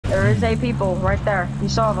There's 8 people right there. You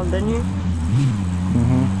saw them, didn't you?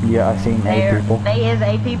 Yeah, I seen 8 people. They is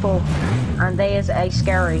 8 people, and they is a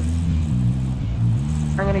scary.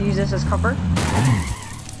 I'm gonna use this as cover.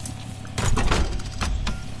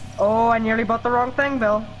 Oh, I nearly bought the wrong thing,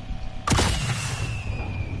 Bill.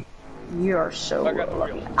 You are so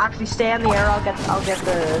lucky. Actually, stay in the air. I'll get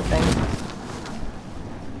the thing.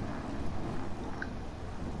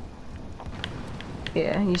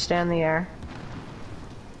 Yeah, you stay in the air.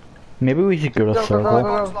 Maybe we should go to circle.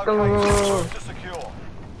 Go.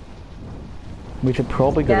 We should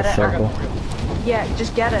probably go to circle. Yeah,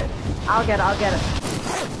 just get it. I'll get it.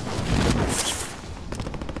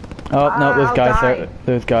 Oh no, there's guys there.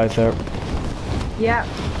 There's guys there. Yeah.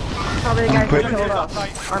 Probably the guys who killed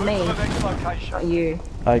us. Or me. Not you.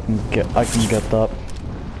 I can get that.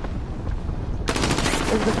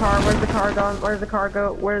 Where's the car? Where's the car gone? Where's the car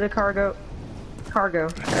go? Where did the car go? Cargo.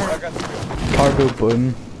 Cargo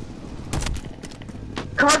boom.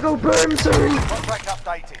 Cargo boom, sorry! Contract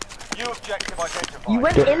updated. New objective identified. You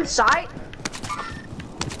went inside?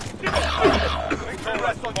 Victory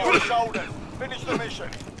rests on your shoulders. Finish the mission.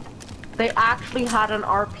 They actually had an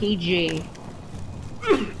RPG.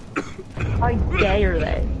 How dare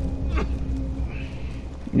they?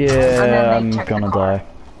 Yeah, I'm gonna die.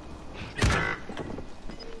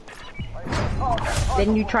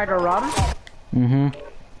 Didn't you try to run?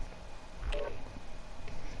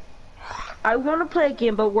 I want to play a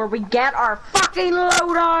game, but where we get our fucking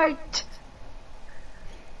loadout.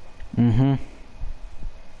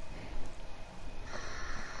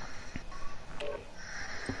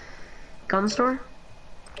 Gun store?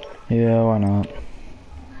 Yeah, why not?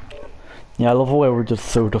 Yeah, I love the way we're just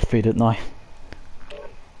so defeated now.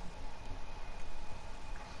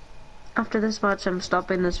 After this much, I'm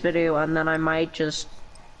stopping this video, and then I might just,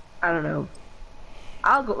 I don't know.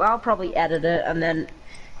 I'll probably edit it and then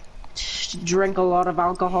drink a lot of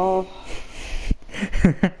alcohol.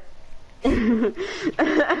 Do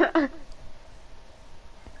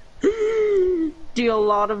a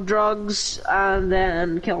lot of drugs and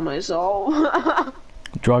then kill myself.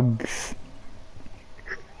 Drugs.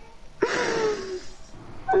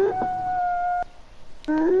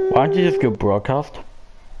 Why don't you just go broadcast?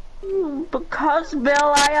 Because,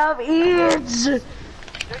 Bill, I have AIDS!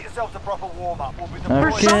 Get yourself a proper warm-up. We'll be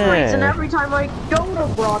For some reason, every time I go to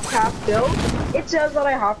broadcast, Bill, it says that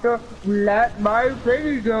I have to let my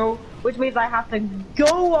thingy go, which means I have to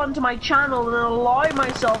go onto my channel and allow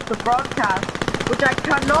myself to broadcast, which I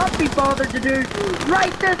cannot be bothered to do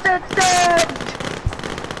right this instant!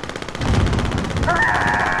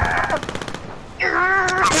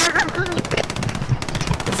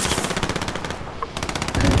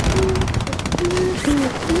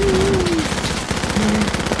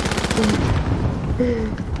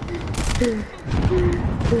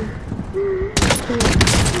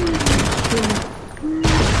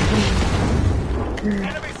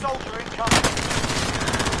 Enemy soldier incoming.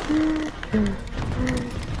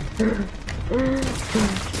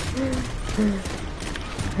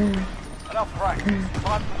 Enough practice.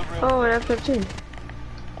 Time for the real. Oh, an F-13.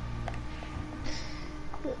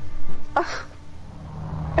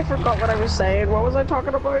 I forgot what I was saying. What was I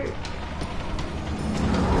talking about?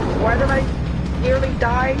 Why did I nearly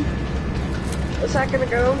die a second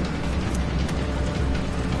ago?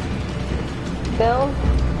 Bill?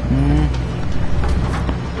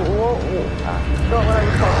 What I forgot what I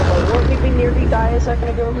was talking about. What did we nearly die a second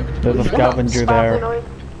ago? There's a scavenger there.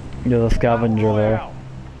 There's a scavenger there.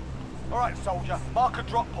 Alright, soldier. Mark a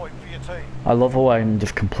drop point for your team. I love how I'm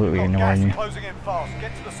just completely ignoring you. Closing in fast.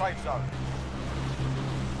 Get to the safe zone.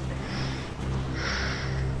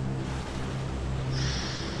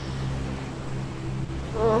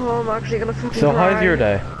 Oh, I'm actually gonna fucking So cry. how's your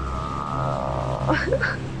day?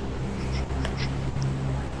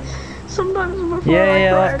 Sometimes before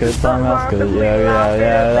Yeah, that's good. That's good.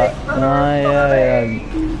 Yeah.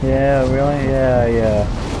 Yeah, really? Yeah.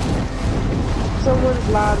 Someone's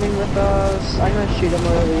landing with us. I'm gonna shoot him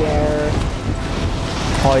out of the air.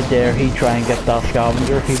 How dare he try and get that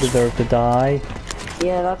scavenger? He deserved to die.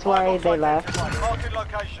 Yeah, that's why they left. Marking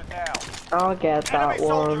location now. I'll get that Enemy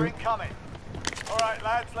soldier one. incoming. Alright,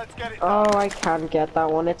 lads, let's get it Oh, done. I can't get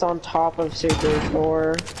that one. It's on top of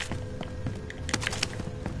Superstore.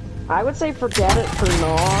 I would say forget it for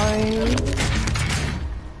now.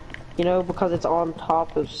 You know, because it's on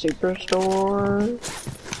top of Superstore.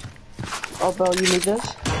 Oh, Bill, you need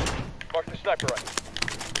this? Mark the sniper right.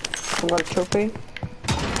 I got a trophy.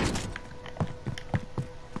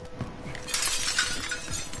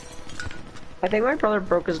 I think my brother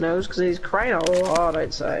broke his nose because he's crying a lot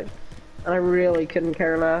outside. And I really couldn't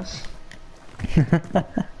care less.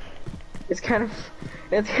 It's kind of,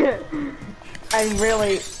 it's,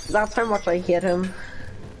 that's how much I hate him.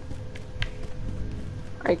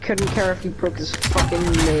 I couldn't care if he broke his fucking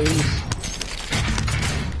nose.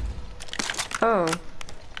 Oh.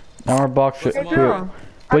 Armor box. Hey, Here. Joe, What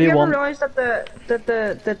have do you you ever want? realized that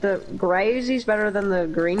the grey Uzi's better than the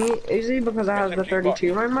green Uzi because it has the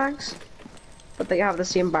 32 round max? But they have the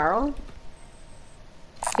same barrel?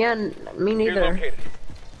 Yeah, me neither.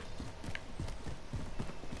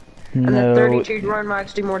 And the No, 32 round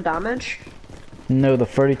mags do more damage? no, the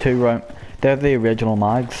 32 round. They're the original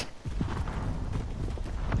mags.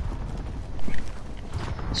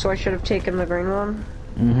 So I should have taken the green one?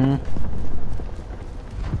 Mm-hmm.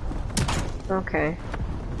 Okay.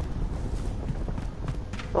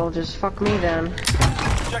 Well, just fuck me then.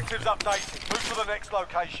 Objectives updated. Move to the next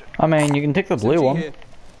location. I mean, you can take the blue one.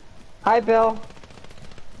 Hi, Bill.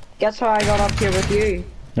 Guess how I got up here with you?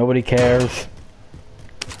 Nobody cares.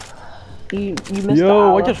 You missed the Yo, I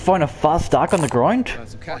Allah. just found a fast stack on the ground.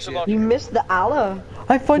 You missed the Allah.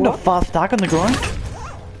 I found a What? fast stack on the ground.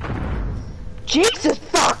 Jesus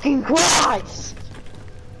fucking Christ!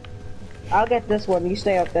 I'll get this one, you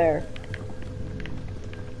stay up there.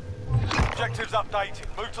 Objectives updated.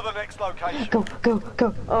 Move to the next location. Go, go,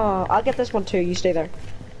 go. Oh, I'll get this one too, you stay there.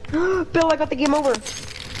 Bill, I got the game over.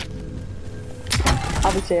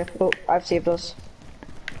 I'll be safe. Oh, I've saved us.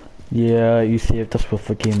 Yeah, you saved us with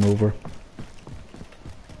the game over.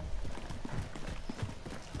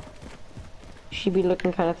 She be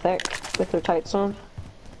looking kind of thick with her tights on.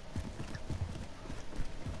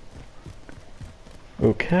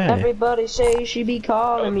 Okay. Everybody say she be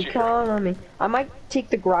calling me, calling me. I might take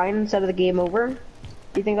the grind instead of the game over. Do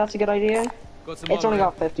you think that's a good idea? It's only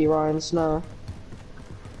got 50 rounds, no.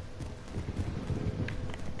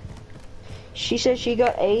 She says she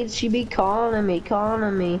got AIDS, she be calling me,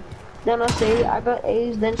 calling me. Then I say I got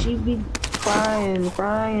AIDS, then she be crying,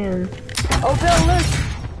 crying. Oh, Bill,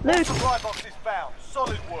 look! Supply box is found.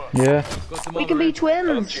 Solid work. Yeah. We can be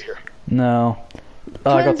twins! No.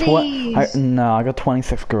 I got Twinsies! no, I got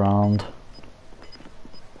 26 grand.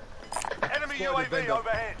 Enemy UAV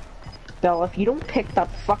overhead. Bill, if you don't pick that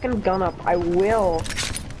fucking gun up, I will.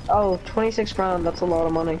 Oh, 26 grand, that's a lot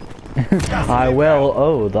of money. I will.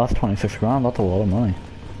 Oh, that's 26 grand. That's a lot of money.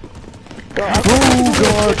 Bill, Oh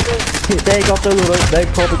god! They got their loadout. They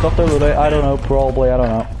probably got their loadout. I don't know. Probably. I don't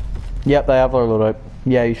know. Yep, they have their loadout.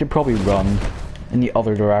 Yeah, you should probably run in the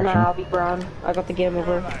other direction. Nah, I'll be brown. I got the game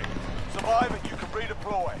over. Survive and you can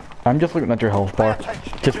redeploy. I'm just looking at your health bar,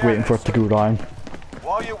 just waiting for it to go down.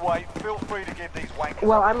 While you wait, feel free to give these wankers.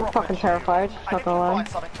 Well, a I'm proper fucking cheer. terrified, And not if gonna you lie. find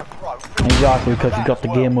something to throw, feel Exactly, free to because do you that got as the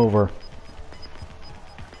well. game over.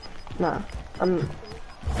 Nah,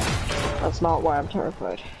 that's not why I'm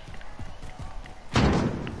terrified.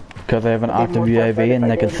 Because I have an I'd be active more terrified UAV if and I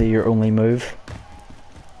they can did. see your only move.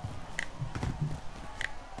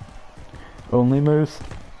 Only moves?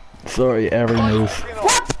 Sorry, every move.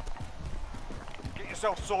 What? Get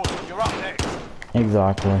yourself sorted. You're up next.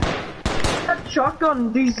 Exactly. That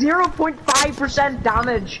shotgun do 0.5%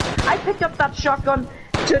 damage. I picked up that shotgun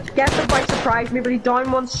to get them by surprise, maybe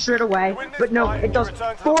down one straight away. But no, it does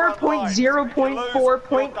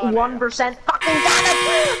 4.0.4.1% fucking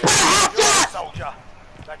damage! You're a soldier.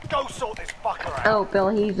 Now go sort this fucker out. Oh, Bill,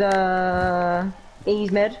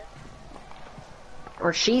 he's mid.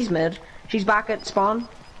 Or she's mid. She's back at spawn.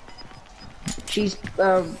 She's,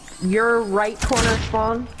 your right corner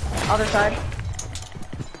spawn. Other side.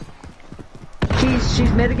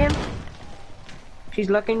 She's mid again. She's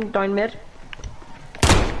looking down mid.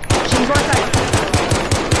 She's one side.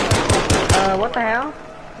 What the hell?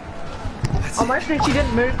 Oh, my screen, she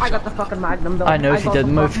didn't move. I got the fucking magnum though. I know she got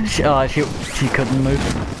didn't the move. fucking- She couldn't move.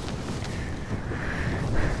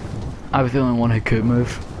 I was the only one who could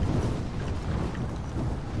move.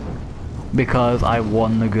 Because I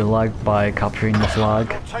won the gulag by capturing the flag.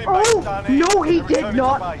 Your teammate's Oh, done it. no he They're did returning to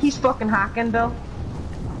not. base. He's fucking hacking, Bill.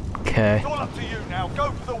 Okay. It's all up to you now.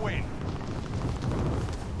 Go for the win.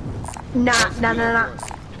 Nah.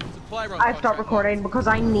 I stopped recording because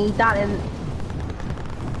I need that in.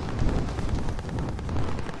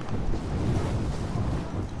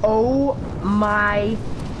 Oh my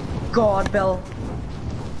god, Bill.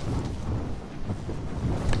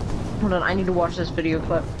 Hold on, I need to watch this video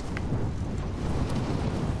clip.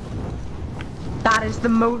 That is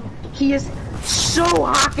the he is so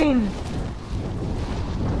hacking.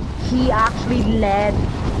 He actually led.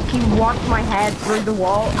 He walked my head through the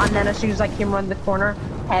wall, and then as soon as I came around the corner,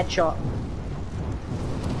 headshot.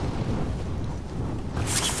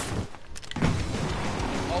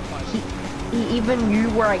 He even knew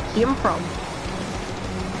where I came from.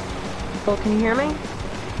 Bill, can you hear me?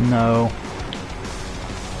 No.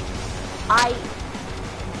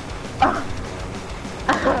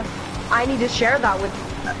 I need to share that with.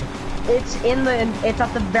 It's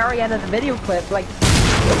at the very end of the video clip. Like,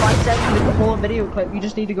 if I send you the whole video clip, you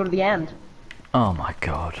just need to go to the end. Oh my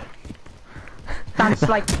god. That's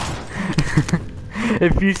like.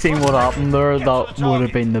 If you seen what happened there, that would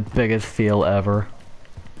have been the biggest fail ever.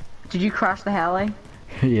 Did you crash the heli?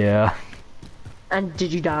 Yeah. And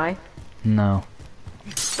did you die? No.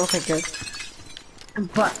 Okay, good.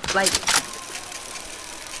 But like,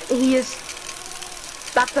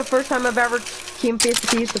 that's the first time I've ever came face to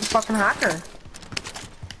face with a fucking hacker.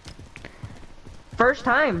 First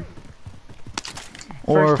time.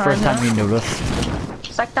 Or first time you noticed.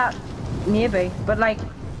 It's like that, maybe, but like,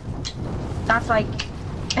 that's like,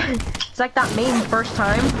 it's like that meme first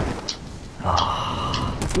time.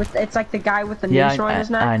 It's like the guy with the noose around his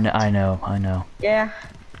neck. I know. Yeah,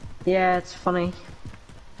 it's funny.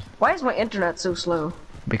 Why is my internet so slow?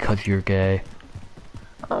 Because you're gay.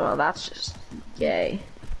 Oh well, that's just gay.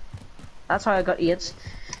 That's how I got AIDS.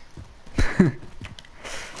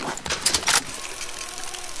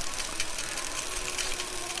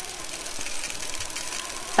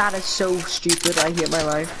 That is so stupid. I hate my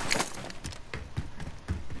life.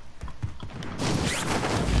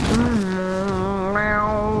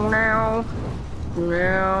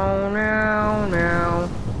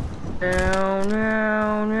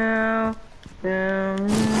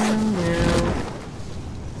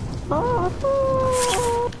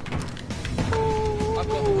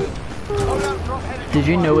 Did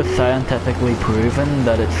you know it's scientifically proven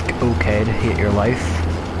that it's okay to hate your life?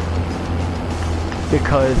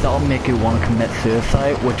 Because that'll make you want to commit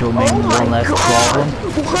suicide, which will mean one less problem.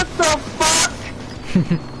 What the fuck?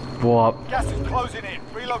 What? Gas is closing in.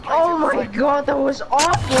 Relocating. Oh my god, that was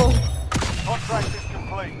awful. Contract is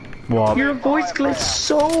complete. What? Your voice glitched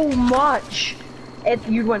so much.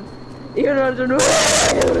 You went. It was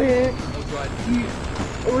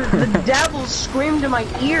the devil screamed in my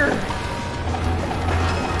ear.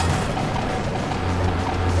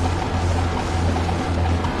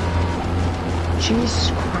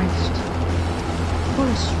 Jesus Christ.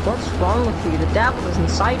 What's wrong with you? The devil is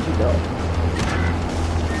inside you though.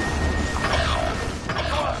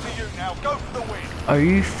 Up to you now. Go for the win. Are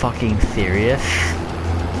you fucking serious?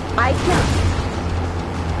 I can't.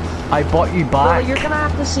 I bought you back. Well, you're gonna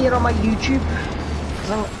have to see it on my YouTube.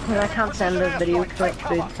 Cause I can't send a video clip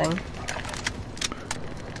food thing.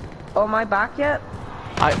 Oh, am I back yet?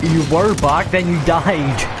 You were back, then you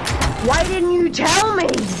died. Why didn't you tell me?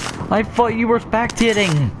 I thought you were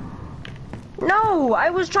spectating. No, I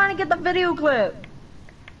was trying to get the video clip.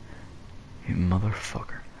 You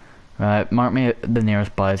motherfucker. Right, mark me at the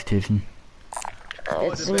nearest buy station.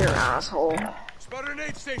 It's in your asshole. Spotted an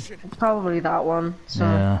aid station. It's probably that one. So.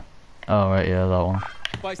 Yeah. Oh right, yeah, that one.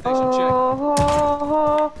 Buy station check.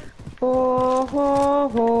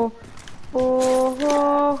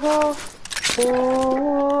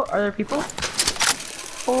 Are there people?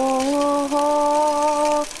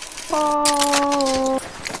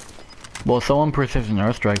 Well, someone precision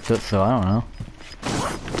airstrikes it, so I don't know.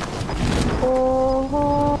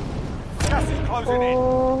 Gas is closing in.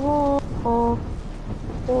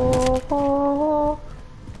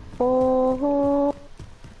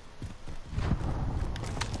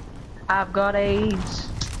 I've got AIDS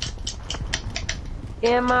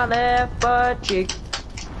in my left butt cheek,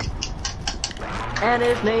 and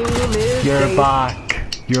his name is You're Dave.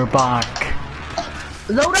 back. You're back.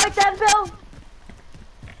 Load out that Bill.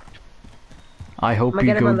 I hope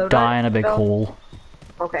you go die in a big hole.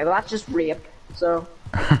 Okay, well that's just rape. So.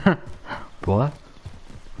 What?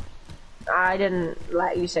 I didn't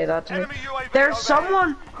let you say that to me. Enemy UAV There's overhead.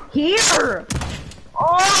 someone here.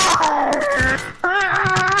 Oh!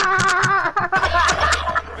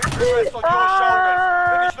 Victory rests on your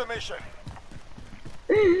shoulders. Finish the mission.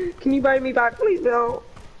 Can you buy me back, please, Bill?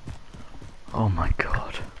 Oh my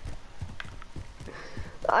god.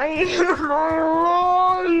 I hate my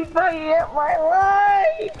life. I hate my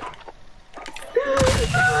life.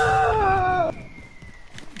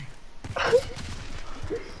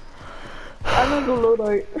 I'm gonna go load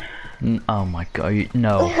out. Oh my god,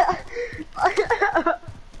 no.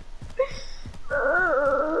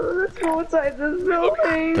 Let's go inside this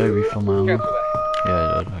building. Do we film now? Yeah,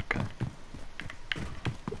 I did, okay.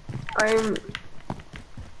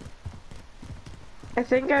 I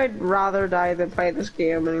think I'd rather die than play this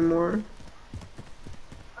game anymore.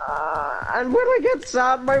 And when I get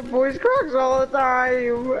sad, my voice cracks all the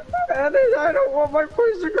time. And I don't want my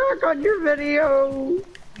voice to crack on your video.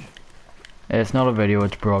 It's not a video,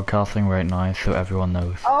 it's broadcasting right now, so everyone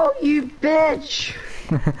knows. Oh, you bitch!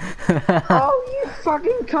 Oh, you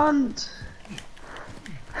fucking cunt!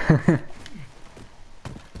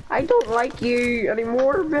 I don't like you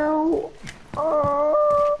anymore, Bill. Oh,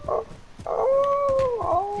 oh,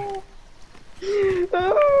 oh.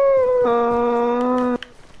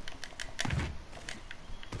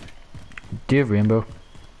 Do you have rainbow?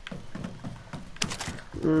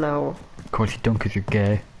 No. Of course you don't, because you're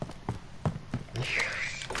gay.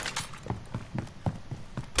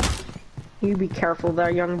 You be careful there,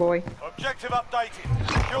 young boy. Objective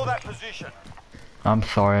updated. Secure that position. I'm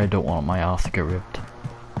sorry, I don't want my ass to get ripped.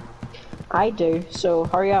 I do, so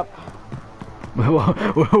hurry up. Whoa,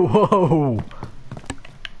 whoa, whoa!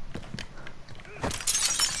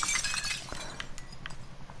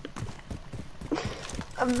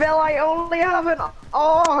 Bill, I only have an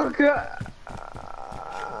AUG.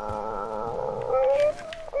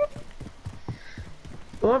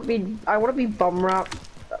 I want to be bum wrapped.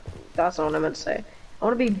 That's not what I meant to say. I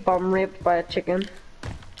want to be bum raped by a chicken.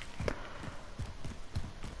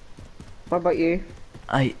 What about you?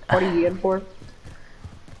 What are you in for?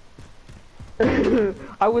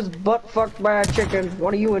 I was butt fucked by a chicken.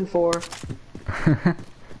 What are you in for?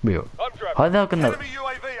 Wait, how the hell can that? Enemy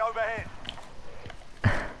UAV overhead.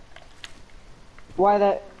 Why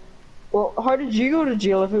that? Well, how did you go to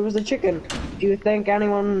jail if it was a chicken? Do you think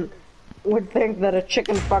anyone would think that a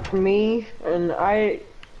chicken fucked me? And I...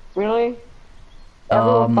 Really?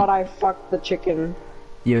 Everyone thought I fucked the chicken.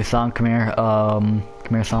 Yo, Sam, come here. Come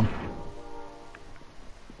here, Sam.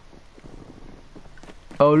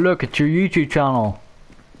 Oh, look, it's your YouTube channel.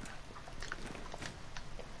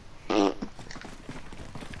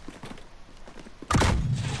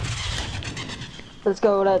 Let's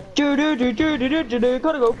go to do do do do do do do do.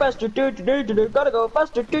 Gotta go faster do do do do do. Gotta go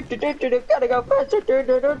faster do do do do do. Gotta go faster do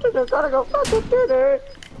do do do do. Gotta go faster do do.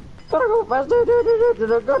 Gotta go faster do do do do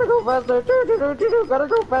do. Gotta go faster do do do do do. Gotta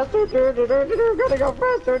go faster do do do do do. Gotta go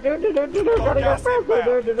faster do do do do do. Gotta go faster do do do do do. Gotta go faster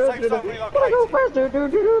do do do do do. Gotta go faster do do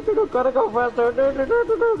do do do. Gotta go faster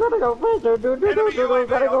do do do do do.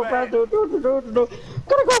 Gotta go faster do do do do do.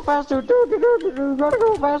 Gotta go faster do do do do do. Gotta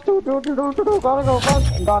go faster do do do do do. Gotta go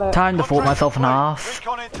faster. Got it. Time to fold myself in half.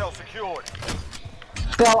 Recon intel secured.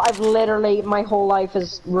 Bill, I've literally, my whole life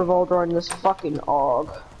is revolved around this fucking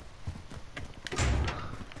AUG.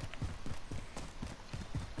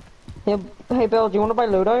 Hey Bill, do you want to buy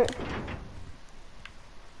loadout?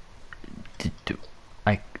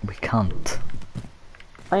 We can't.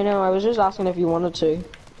 I know, I was just asking if you wanted to.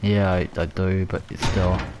 Yeah, I do, but it's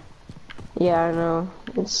still... Yeah, I know.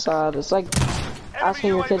 It's sad. It's like asking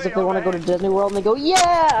your kids if they want to go to Disney World and they go,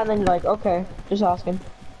 yeah! And then you're like, okay, just asking.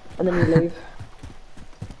 And then you leave.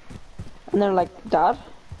 And they're like, Dad?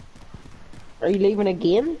 Are you leaving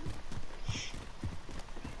again?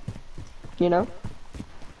 You know?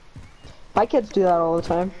 My kids do that all the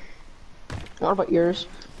time. What about yours?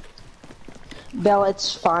 Belle,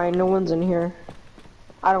 it's fine. No one's in here.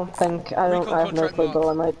 I don't think. I have no clue,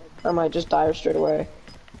 Bill. I might just die straight away.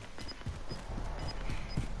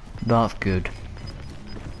 That's good.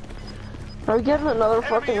 Are we getting another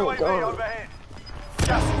fucking gun?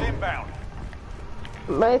 Gas is inbound.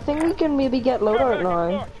 I think we can maybe get loadout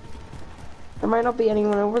now. There might not be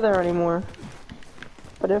anyone over there anymore.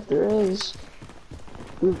 But if there is,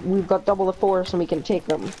 we've got double the force and we can take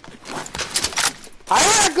them. I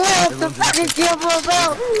wanna go up the fucking kill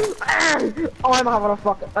myself! Oh, I'm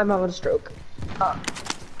having a stroke.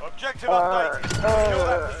 Objective updated. Secure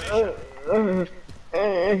that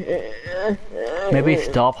position. Maybe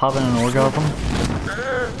stop having an orgasm.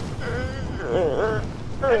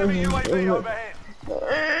 Enemy UAV overhead.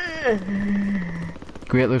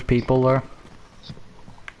 Great, there's people there.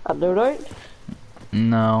 At loadout?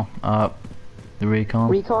 No, the recon.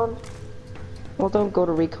 Recon? Well, don't go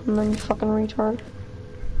to recon then, you fucking retard.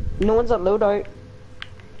 No one's at loadout.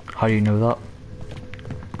 How do you know that?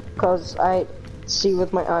 Cause I see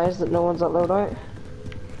with my eyes that no one's at loadout.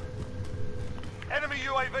 Enemy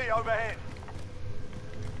UAV overhead.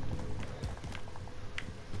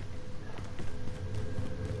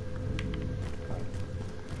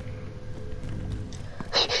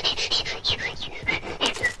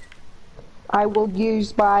 I will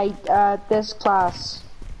use my this class.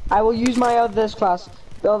 I will use my this class.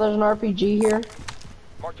 Bill, there's an RPG here.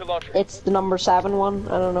 Mark the launcher. It's the number 7 one.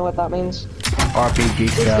 I don't know what that means. RPG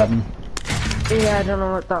 7. Yeah, I don't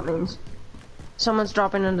know what that means. Someone's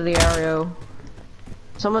dropping into the Oreo.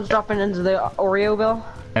 Someone's dropping into the Oreo, Bill.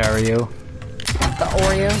 Aereo. The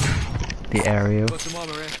Oreo. The Aereo.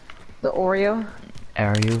 The Oreo.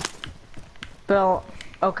 Aereo. Bill,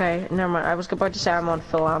 Okay, never mind. I was about to say I'm on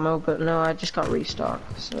full ammo, but no, I just got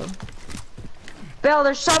restocked, so. Bill,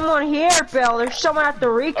 there's someone here, Bill. There's someone at the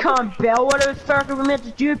recon, Bill. What the fuck are we meant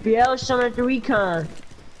to do, Bill? There's someone at the recon.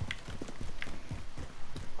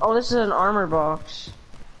 Oh, this is an armor box.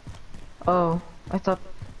 Oh, I thought.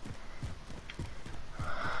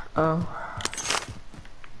 Oh.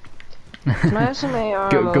 Can I have some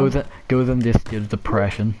AR ammo? Go them just get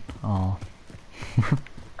depression. Oh.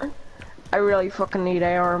 I really fucking need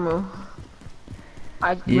AR ammo.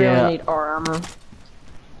 I really need R ammo.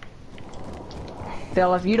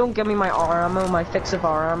 Bill, if you don't give me my R ammo, my fix of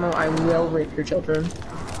R ammo, I will rape your children.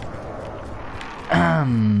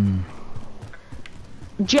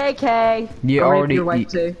 JK. You I'll rape already your wife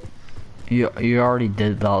too. you already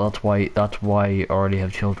did that. That's why you already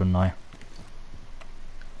have children now.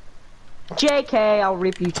 JK, I'll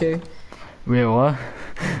rape you too. Wait, what?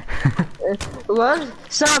 What?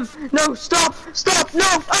 Sam, no, stop, no,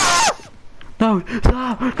 ah! No,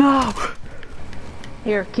 stop, no!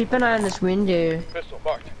 Here, keep an eye on this window. Pistol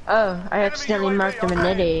marked. Oh, I accidentally marked him a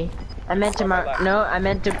nitty. I meant to mark, no, I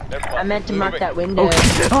meant to mark that window.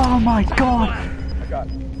 Oh my god! I got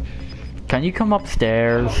it. Can you come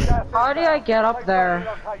upstairs? How do I get up there?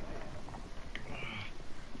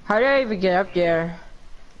 How do I even get up there?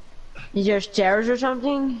 Is there stairs or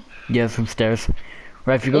something? Yeah, some stairs.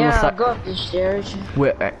 Right, if you go to the Yeah, I'll go up the stairs.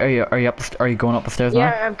 Wait, are you going up the stairs now?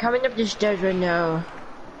 Yeah, I'm coming up the stairs right now.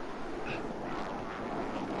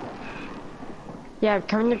 Yeah, I'm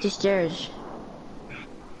coming up the stairs.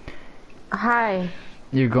 Hi.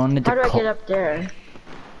 You're going to How do I get up there?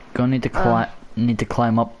 Gonna need to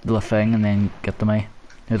climb up the thing and then get to me.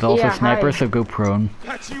 There's also Yeah, snipers, hi. so go prone.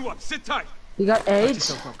 Patch you up. Sit tight. You got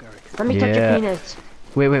AIDS? Let me touch your penis.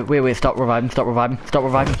 Wait, stop reviving. Be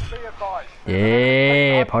advised.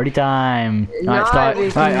 Yeah, party time. Alright, start.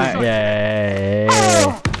 Nice. Alright, yay.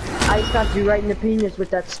 Oh! I stabbed you right in the penis with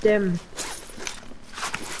that stem.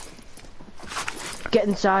 Get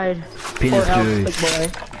inside. Penis Or else, juice.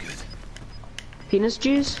 big boy. Penis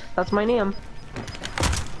juice? That's my name.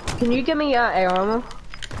 Can you give me AR ammo?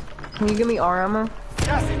 Can you give me R ammo?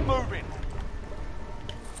 Gas is moving.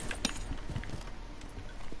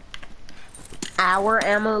 Our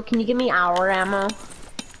ammo? Can you give me our ammo?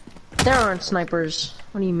 There aren't snipers.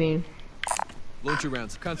 What do you mean? Launch your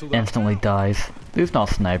rounds. Cancel that. Instantly dies. There's not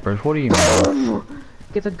snipers, what do you mean?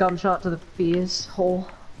 Get a gunshot to the face hole.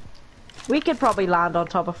 We could probably land on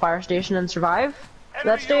top of fire station and survive.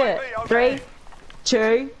 Let's do it. 3,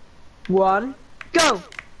 2, 1, go!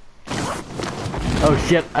 Oh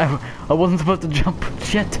shit, I wasn't supposed to jump.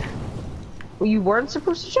 Shit. You weren't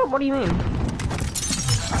supposed to jump? What do you mean?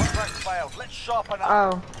 Contract failed. Let's sharpen up.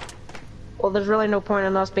 Oh. Well, there's really no point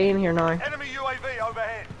in us being here now. Enemy UAV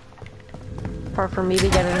overhead. Apart from maybe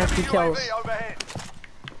getting a few kills. UAV overhead.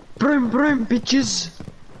 Broom, broom, bitches!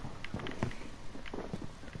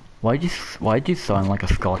 Why'd you sound like a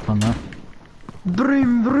Scotsman there?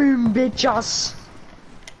 Broom, broom, bitches!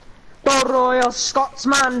 The Royal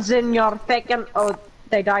Scotsman's in your fucking... Oh,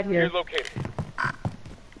 they died here. You're located.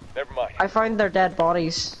 Never mind. I found their dead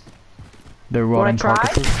bodies. They're Wanna rotting try?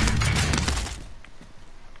 carcasses.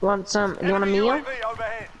 Want some... You want a Enemy meal? UAV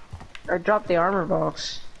overhead. Or drop the armor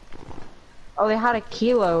box. Oh, they had a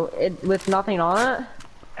kilo with nothing on it?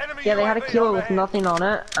 Enemy Yeah, they had a UAV kilo with overhead. nothing on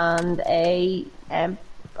it, and a...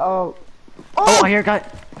 Oh, Oh, I hear a guy.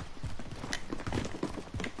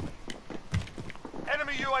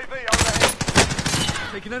 Enemy UAV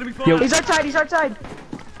overhead. Taking enemy fire. Yo. he's outside, he's outside!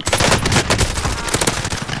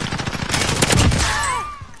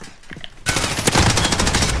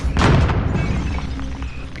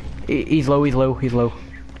 He's low.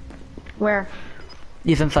 Where?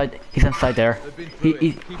 He's inside there.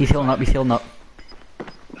 He's healing up,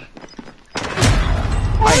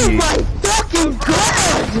 Oh my fucking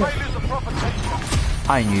god! Failures of proper teamwork.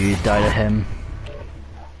 I knew you'd die to him.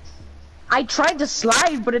 I tried to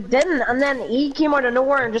slide, but it didn't, and then he came out of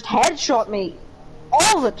nowhere and just headshot me.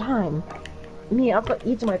 All the time. Me, I've got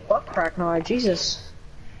eats my butt crack now, Jesus.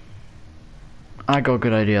 I got a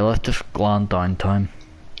good idea, let's just land downtime.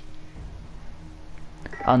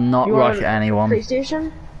 And not You rush want anyone.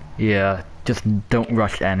 PlayStation? Yeah, just don't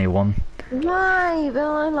rush anyone. Why,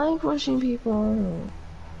 Bill? I like rushing people.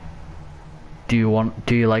 Do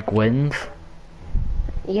you like wins?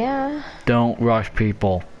 Yeah. Don't rush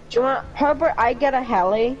people. Do you want? How about I get a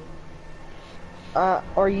heli?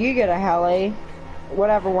 Or you get a heli,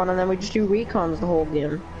 whatever one, and then we just do recons the whole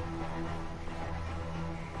game.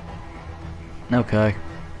 Okay.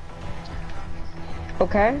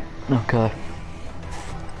 Okay. Okay.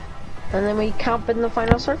 And then we camp in the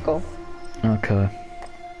final circle. Okay.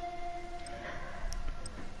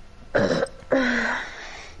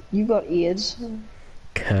 You got AIDS.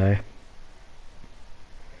 Okay.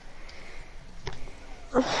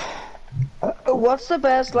 What's the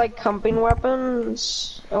best, like, camping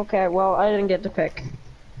weapons? Okay, well, I didn't get to pick.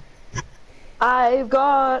 I've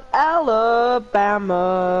got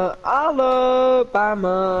Alabama,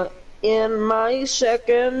 Alabama in my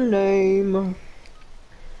second name.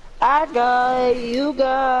 I got, you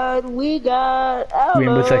got, we got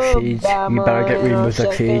Rainbow Six Siege. You better Alabama get in Rainbow our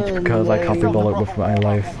Six Siege second because I can't be name. bothered with my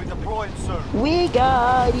life. We're deploying soon. We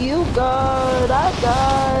got, you got, I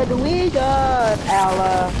got, we got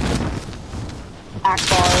Allah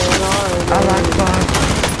Akbar in our name.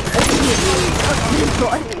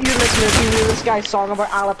 You're listening to this guy's song about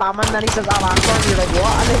Alabama and then he says Allah Akbar and you're like,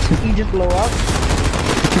 what? And then you just blow up.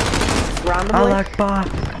 Randomly. Alakbar.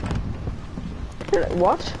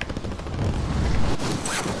 What?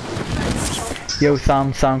 Yo,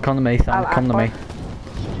 Sam, come to me, Sam, come to me.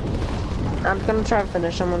 I'm gonna try and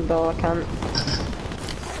finish him with Bill, I can't.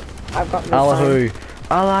 I've got no Allahu.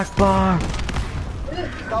 Alakbar.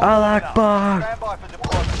 Alakbar. Stand by for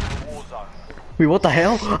deployment to the war zone. Wait, what the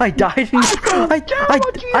hell? I died in I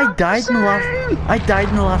died in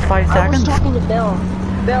the last 5 I was seconds. talking to Bill.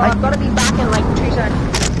 Bill, I've gotta be back in like 2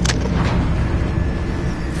 seconds.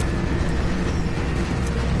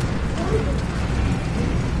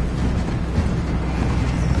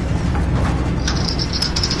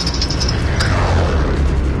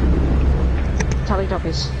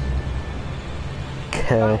 Teletubbies.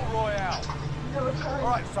 Okay. Royale.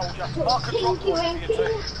 Alright, soldier. Mark a drop point for your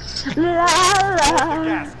team. La The la.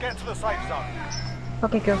 gas. Get to the safe zone.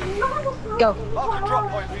 Okay, go. Go. Mark a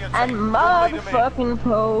drop point for your team. And We'll lead 'em in. motherfucking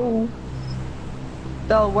Poe.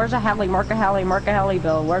 Bill, where's a heli? Mark a heli,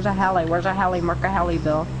 Bill. Where's a heli? Where's a heli? Mark a heli,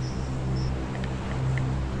 Bill.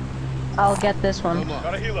 I'll get this one.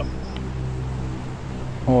 Got a healer.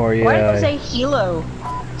 Oh yeah. Why did they say helo?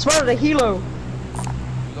 It's part of the helo.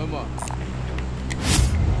 No more.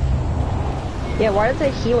 Yeah, why did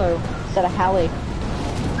they say helo instead of heli?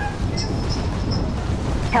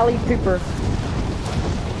 Heli pooper.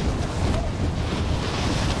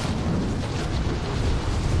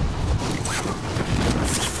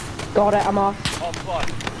 Got it, I'm off. On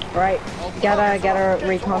flight. Right, get a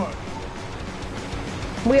recon.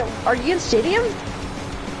 Wait, are you in stadium?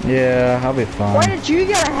 Yeah, I'll be fine. Why did you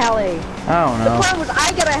get a heli? I don't The know. plan was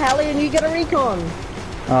I get a heli and you get a recon.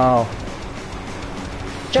 Oh.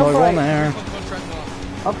 Jump Well, right. one there. Contract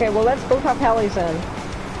now. Okay, well let's both have helis then.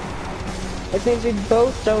 Which means we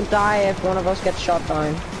both don't die if one of us gets shot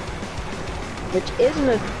down. Which isn't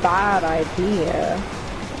a bad idea.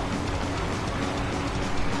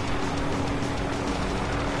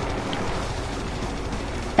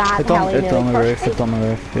 That It's on heli the nearly roof, crushed me. it's on the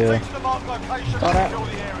roof, yeah. Reach the marked location Got and it. secure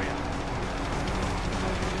the area.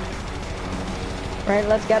 Right,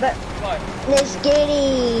 let's get it. Right. Let's get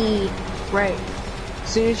it! Right. As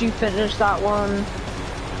soon as you finish that one,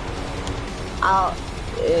 I'll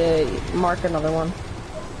mark another one.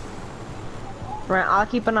 Right, I'll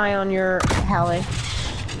keep an eye on your heli.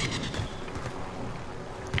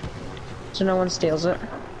 So no one steals it.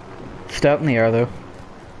 Stay up in the air though.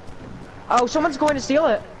 Oh, someone's going to steal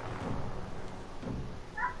it!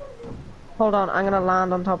 Hold on, I'm gonna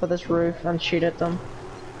land on top of this roof and shoot at them.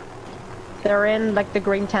 They're in, like, the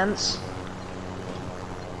green tents.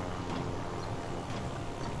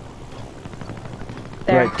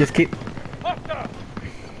 There. Right, just keep...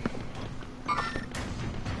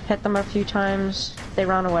 Hit them a few times. They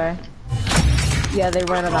ran away. Yeah, they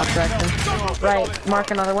ran in that direction. Right, mark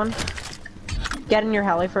another one. Get in your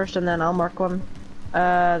heli first and then I'll mark one.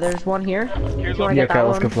 There's one here. Do you wanna Yeah, get okay, that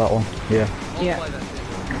let's go one? for that one. Yeah. Yeah. Fly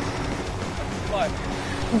that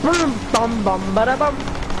thing. Boom, bum, bum, bada, bum.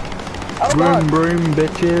 Oh Broom, god. broom,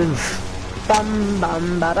 bitches. Bum,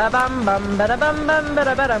 bum, bada, bum, bum, bada, bum, bum,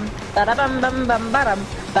 bada, badum. Bada, bum, bum, bum, badum.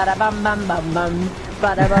 Bada, bum, bum, bum, bum.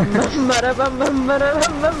 Bada, bum, bum, bada, bum, bum, bada,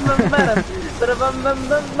 bum, bum, bum, badum. Bada, bum, bum,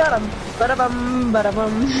 bum, badum. Bada, bum, bada,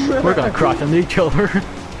 bum. We're gonna crash into each other.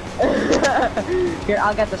 Here,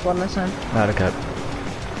 I'll get this one this time. Right, okay.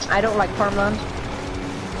 I don't like farmland.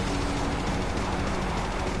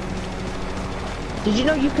 Did you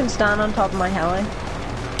know you can stand on top of my heli?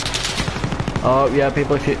 Oh, yeah,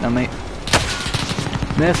 people are shooting at me.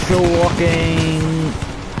 Missile walking.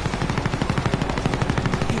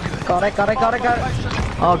 Got it, got it, got it, got it.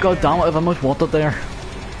 Oh, god damn it, I've almost wanted there.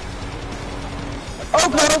 Oh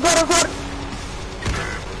god, oh god, oh god!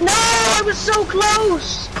 No, I was so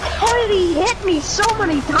close! How did he hit me so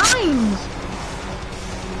many times?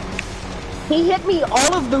 He hit me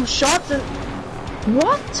all of those shots and...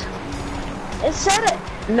 What? It said it.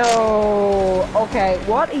 No. Okay.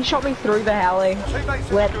 What? He shot me through the heli. Teammates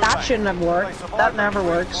in Wait, the that gulag. shouldn't have They worked. survived That never and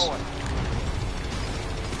works. redeployed.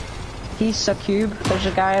 He's Sakub. There's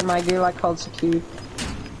a guy in my gulag called Sakub.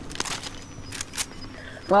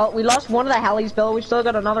 Well, we lost one of the helis, Bill. We still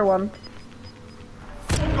got another one.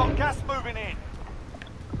 We've got gas moving in.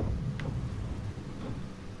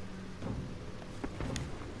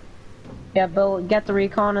 Yeah, Bill, get the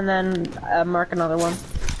recon and then mark another one.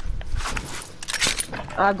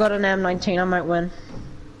 I've got an M19. I might win.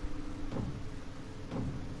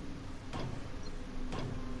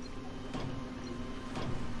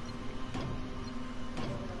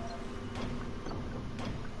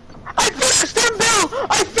 I finished him, Bill!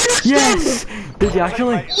 I finished Yes! him! Did you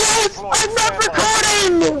actually? Yes! I'm not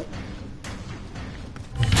recording!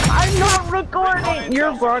 I'm not recording!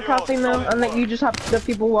 You're broadcasting though, and that you just have the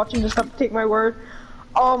people watching just have to take my word.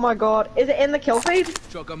 Oh my god. Is it in the kill feed?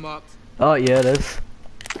 Shotgun marked. Oh yeah, it is.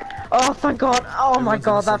 Oh thank god. Oh my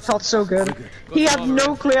god, that felt so good. He had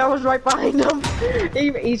no clue I was right behind him.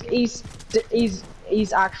 He's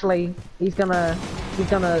actually he's gonna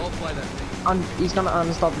I'll fly that thing. he's gonna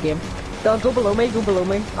uninstall the game. They'll go below me,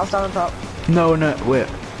 I'll stand on top. No, no, wait.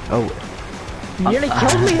 Oh. You nearly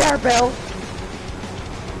killed me there, Bill.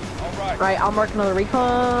 Alright. Right, I'll mark another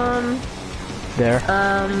recon. There.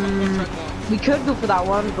 We could go for that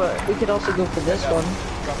one, but we could also go for this one.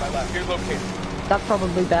 Got my left. Here located. That's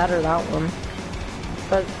probably better, that one.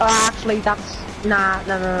 But, actually, that's... Nah,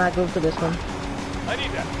 go for this one. I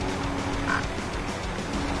need that.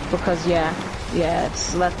 Because, yeah,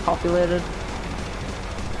 it's less populated.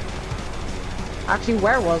 Actually,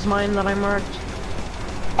 where was mine that I marked?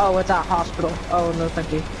 Oh, it's at hospital. Oh, no,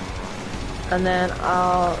 thank you. And then,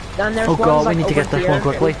 then there's Oh ones, god, like, we need to over get this here. one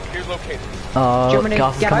quickly. Here located. Do you want me to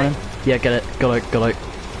gas is get coming out? in. Yeah, get it. Go out, go out.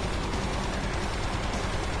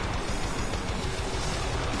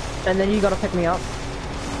 And then you gotta pick me up.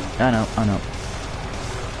 I know.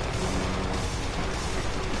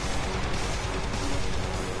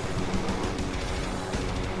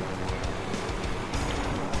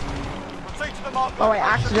 Proceed to the mark Oh, I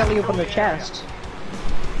location. accidentally Secure opened the area. chest.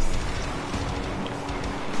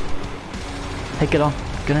 Hey, get on.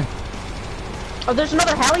 Get in. Oh, there's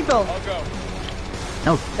another heli, Bill. I'll go.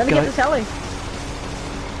 No, Let me get get out. this heli.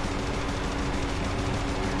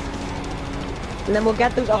 And then we'll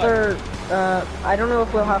get those other, I don't know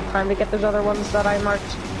if we'll have time to get those other ones that I marked.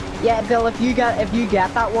 Yeah, Bill, if you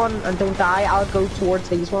get that one and don't die, I'll go towards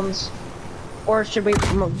these ones. Or should we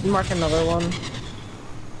mark another one?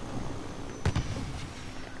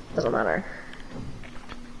 Doesn't matter.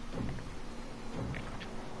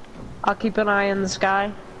 I'll keep an eye in the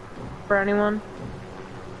sky for anyone.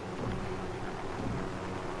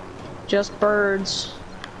 Just birds.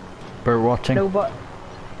 Bird watching. No, but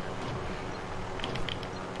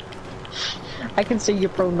I can see you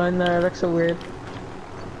prone down there. It looks so weird.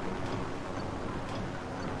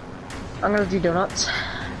 I'm gonna do donuts.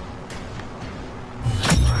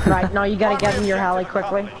 Right, now you gotta get in your heli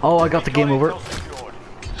quickly. Oh, I got the game over.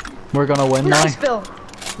 We're gonna win now. Nice, Bill.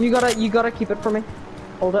 You gotta keep it for me.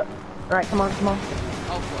 Hold it. Right, come on.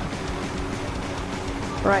 I'll fly.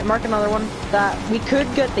 Right, mark another one. That we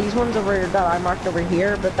could get these ones over that I marked over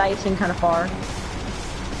here, but they seem kind of far.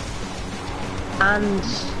 And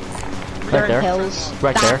they're there. in hills.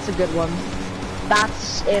 Right there. That's a good one.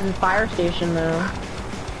 That's in fire station though.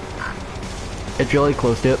 It's really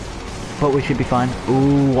close to it, but we should be fine.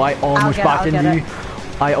 Ooh, I almost backed I'll get into you.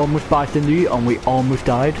 I almost backed into you, and we almost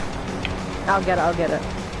died. I'll get it.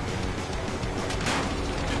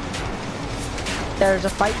 There's a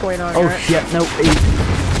fight going on Oh here. shit, no.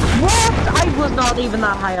 What? I was not even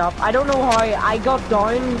that high up. I don't know how I got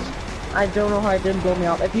downed. I don't know how it didn't blow me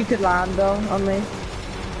up. If you could land though on me.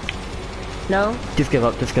 No? Just give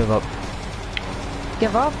up, just give up.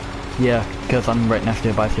 Give up? Yeah, because I'm right next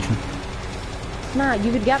to a buy station. Nah,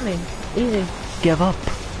 you could get me. Easy. Give up.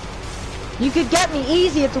 You could get me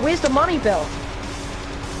easy. It's a waste of money, Bill.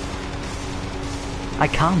 I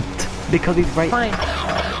can't, because he's right. Fine.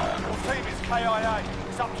 Your team is KIA.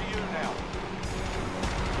 It's up to you now.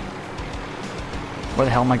 Where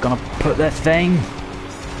the hell am I gonna put this thing?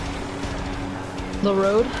 The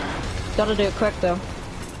road. Gotta do it quick though.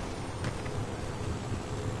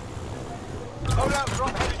 Hold out drop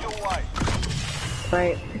headed your way.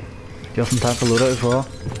 Right. Just in time for loadout as well.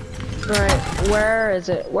 Right. Where is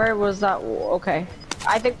it? Where was that? Okay.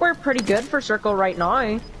 I think we're pretty good for circle right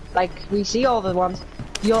now. Like we see all the ones.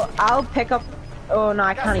 I'll pick up. Oh no,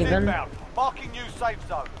 I Gas can't is even. inbound. Marking new safe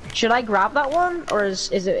zone. Should I grab that one, or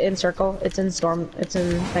is it in circle? It's in storm. It's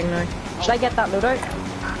in thing now. Should I get that loadout?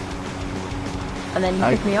 And then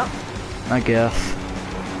you pick me up. I guess.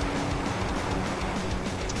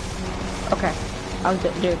 Okay, I'll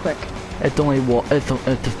do it quick. It's only what? It's two.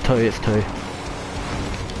 It's two.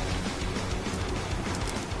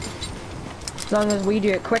 As long as we do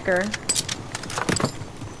it quicker,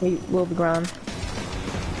 we will be grand.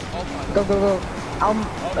 Go, go, go.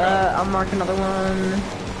 I'll mark another one.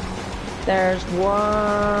 There's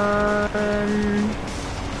one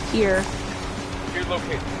here. Good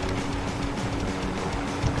looking.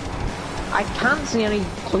 I can't see any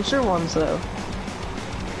closer ones though.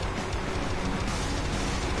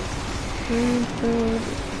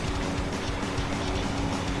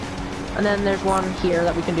 And then there's one here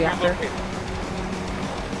that we can do after.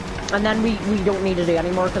 And then we don't need to do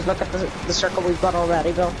anymore because look at the circle we've got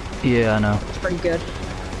already, Bill. Yeah, I know. It's pretty good.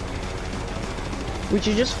 We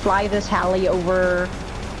should just fly this heli over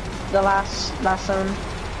the last zone.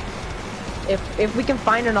 If we can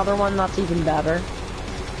find another one, that's even better.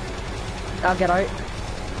 I'll get out.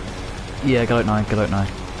 Yeah, get out now. Get out now.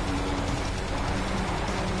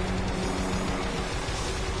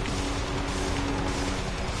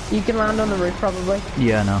 You can land on the roof probably.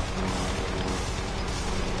 Yeah, I know.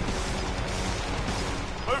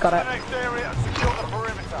 Got it. Next area and secure the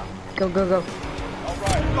perimeter. Go, go, go.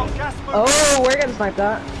 Alright, we've got gas moving. Oh, we're getting sniped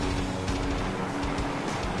at.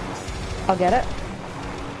 I'll get it.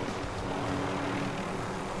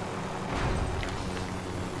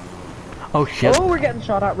 Oh shit. Oh, we're getting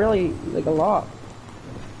shot at really, like, a lot.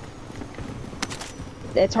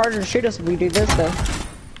 It's harder to shoot us if we do this, though.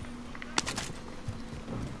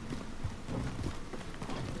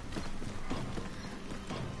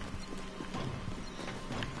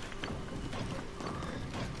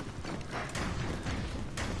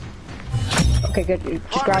 Okay, good.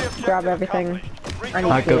 Just grab everything. I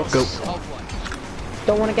need Go, this. go. I'll fly.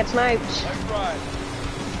 Don't want to get sniped. That's right.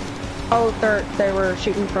 Oh, they were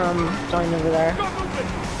shooting from down over there.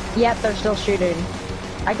 Yep, they're still shooting.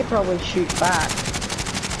 I could probably shoot back.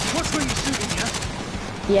 Watch where you're shooting, yeah?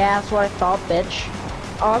 Yeah, that's what I thought, bitch.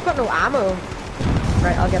 Oh, I've got no ammo.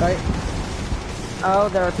 Right, I'll get out. Oh,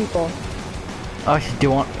 there are people. Actually, do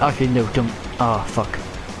you want? Actually, no. Don't. Oh fuck.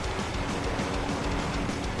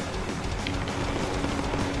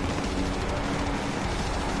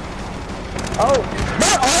 Oh,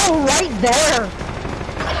 they're all right there.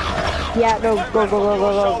 Yeah, no, go, go, go, go,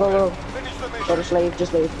 go, go, go. Finish the Go mission. to slave,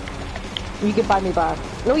 just leave. You can buy me back.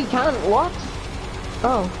 No, you can't. What?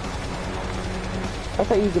 Oh. I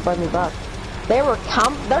thought you could buy me back. They're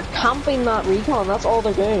camping that recon. That's all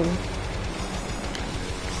they're doing.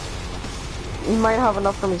 You might have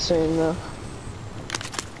enough for me soon, though.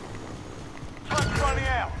 Time's running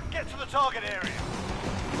out. Get to the target area.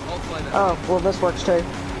 I'll fly that. Oh, well, this works too.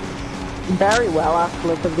 Very well,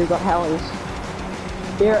 actually, because we got helis.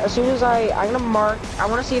 Here, as soon as I'm gonna mark, I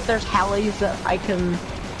want to see if there's helis that I can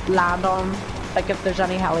land on. Like, if there's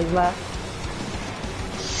any helis left.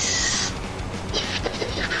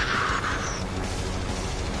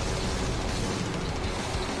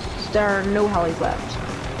 There are no helis left.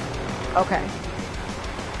 Okay.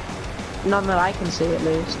 None that I can see, at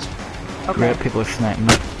least. Okay. Great, people are sniping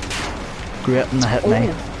me. Great, and they hit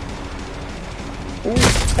me. Ooh,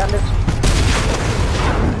 bandits.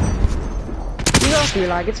 You don't feel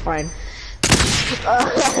like it's fine.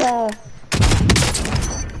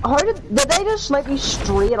 How did they just snipe me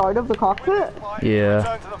straight out of the cockpit? Yeah.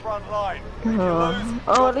 Return to the front line. If you lose,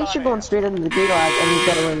 Oh, at least you're going straight into the gulag and you've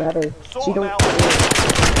got a ready. So you sort them don't. out.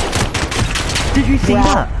 Did you see Well,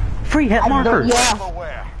 that? 3 hit markers. Yeah,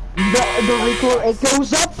 Aware. the recoil, it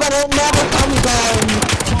goes up but it never comes down.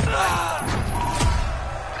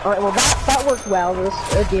 Alright, well that worked well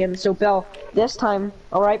this game. So Bill, this time,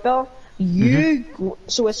 alright Bill?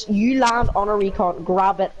 So it's you land on a recon,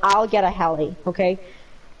 grab it, I'll get a heli, okay?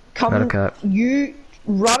 Okay. You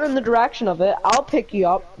run in the direction of it, I'll pick you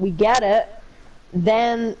up, we get it,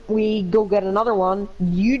 then we go get another one,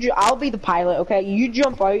 I'll be the pilot, okay? You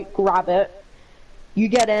jump out, grab it, you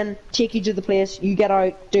get in, take you to the place, you get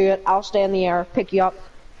out, do it, I'll stay in the air, pick you up,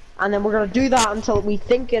 and then we're gonna do that until we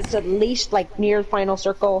think it's at least like near the final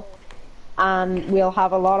circle, and we'll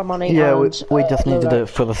have a lot of money. Yeah, and, we just need to do loadout. it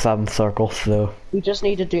for the 7th circle, so. We just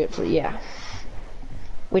need to do it for, yeah.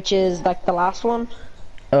 Which is like the last one?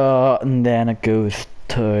 And then it goes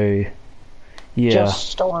to. Yeah.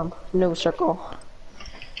 Just storm, no circle.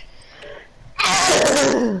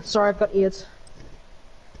 Sorry, I've got AIDS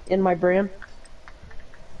in my brain.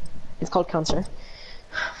 It's called cancer.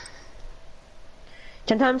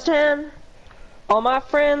 10 times 10. All my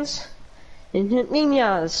friends.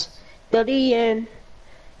 Niñas. Till the end.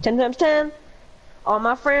 10 times 10. All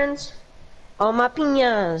my friends. All my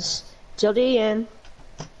piñas. Till the end.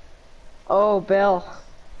 Oh, Bill.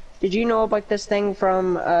 Did you know about this thing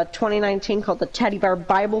from 2019 called the Teddy Bear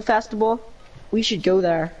Bible Festival? We should go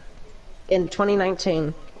there in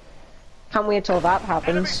 2019. Can't wait until that Enemy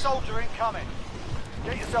happens. soldier incoming.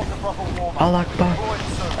 Get yourself the proper warm-up. Allah Akbar. Deployed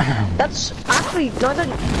soon. That's actually, now that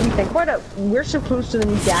you think about it, we're so close to the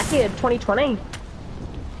new decade, 2020.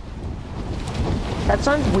 That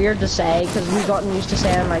sounds weird to say, because we've gotten used to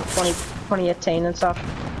saying like 2018 and stuff.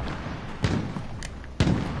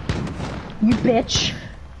 You bitch.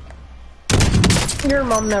 Your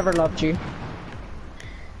mom never loved you.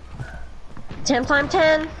 10 times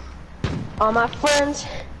 10. All my friends,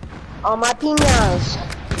 all my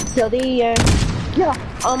piñas. Till the yeah,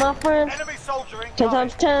 all my friends. Enemy soldier 10 incoming.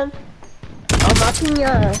 times 10. All my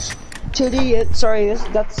piñas. To the sorry,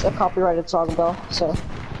 that's a copyrighted song, Bill. So.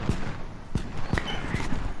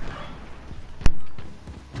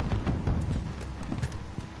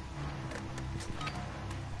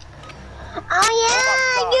 Oh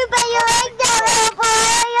yeah, you bet you like that, little boy. I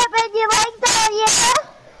bet you like that, yeah.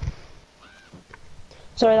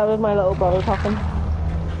 Sorry, that was my little brother talking.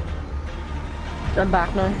 I'm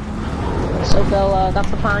back now. So Bill, that's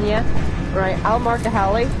the plan, yeah? Right, I'll mark the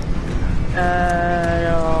heli.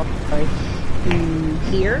 Like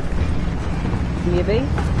here, maybe,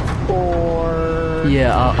 or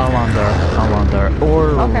Yeah, I'll land there. I'll land there. Or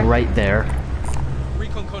Okay. right there.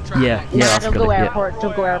 Recon contract. Yeah, nah, that's don't good. go Yeah. airport.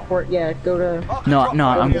 Don't go airport. Yeah, go to No,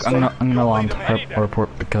 I'm gonna land airport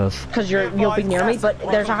because because you'll be near me. But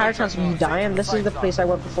there's a higher chance of you dying. This is the place I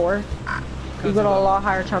went before. You've got a lot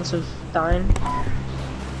higher chance of dying.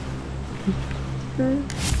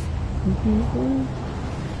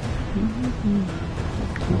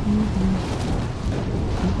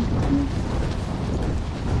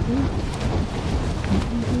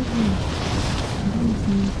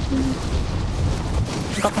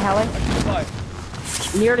 Got the heli.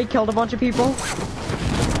 Nearly killed a bunch of people.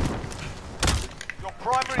 Your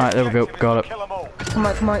primary Alright, there we go, objective is got to it. kill them all. Come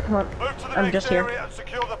on, come on, come on. Move to the I'm next just here. area and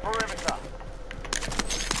secure the perimeter.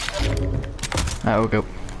 there we go.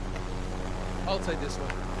 I'll take this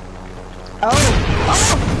one.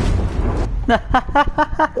 Oh!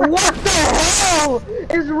 What the hell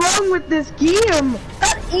is wrong with this game?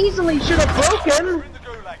 That easily should have broken. You're in the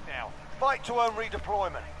gulag now. Fight to earn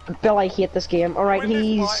redeployment. Bill, I hate this game. Alright,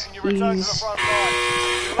 Win this fight and you return to the he's front line.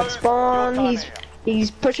 If you at lose, spawn, you're done he's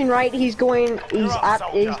here. pushing right, he's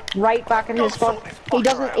right back at his spawn. He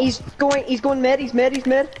doesn't, he's going mid, he's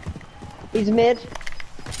mid. He's mid.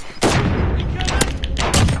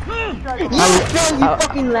 Yes, Bill, you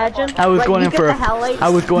fucking legend. I was Right, going you in get for the a heli. I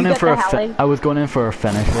was going You in get for the a heli. I was going in for a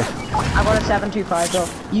finisher. I got a 725, Bill.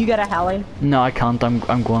 You get a heli. No, I can't. I'm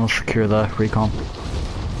going to secure the recon.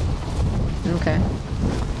 Okay.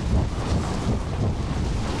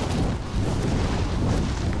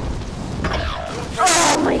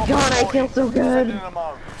 Oh my god, I feel so good. In a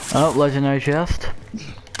moment. Oh, legendary chest.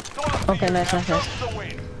 Okay, nice. Chance to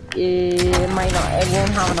win. It might not, it won't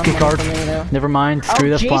have enough Key money card. for me though. Never mind. Screw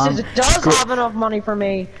Oh this Jesus, plan. it does Screw- have enough money for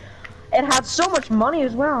me. It had so much money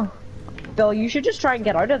as well. Bill, you should just try and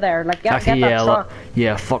get out of there. Like, get Actually, that yeah, truck.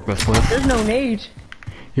 yeah. Fuck this place. There's no need.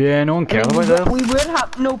 Yeah, no one cares I mean, about this. we would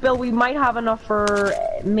have, no Bill, we might have enough for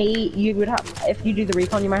me. You would have, if you do the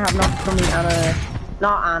recon, you might have enough for me and a,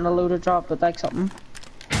 not and a loaded drop, but like something.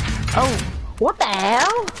 Oh, what the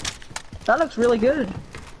hell? That looks really good.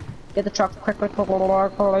 Get the truck quickly. Right,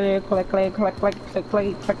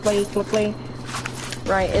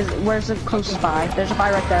 where's the closest buy? There's a buy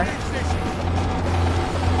right there.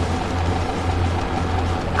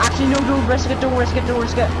 Actually, no, don't risk it, don't risk it.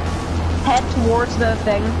 Head towards the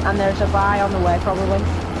thing, and there's a buy on the way, probably.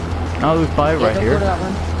 Oh, there's buy right don't here. go to that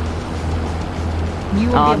one. You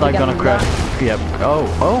will Oh, be able I'm to get gonna into crash. Yep. Oh.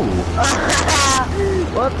 that.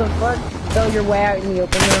 What the fuck? Bill, you're way out in the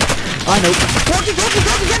open now. I know. Torchy,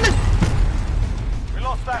 get me! We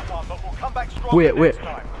lost that one, but we'll come back stronger Wait. next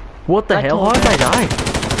time. What the I hell? told How did I you. die?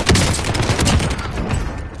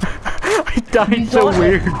 I died so got it.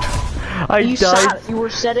 weird. I You died. were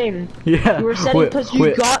sitting. Yeah. You were sitting because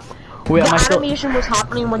you got... Wait, the am I still? animation was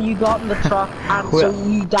happening when you got in the truck, and so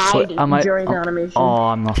you died Am I? during the animation. Oh,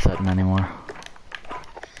 I'm not sitting anymore.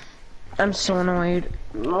 I'm so annoyed.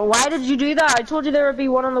 Why did you do that? I told you there would be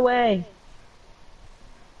one on the way.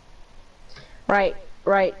 Right.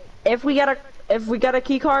 If we get a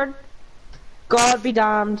key card, God be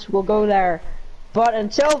damned, we'll go there. But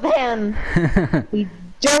until then, we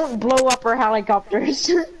don't blow up our helicopters.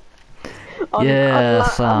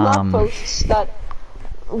 on posts that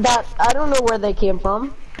I don't know where they came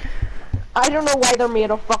from. I don't know why they're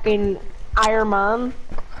made of fucking Iron Man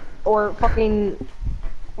or fucking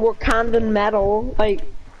Wakandan metal. Like,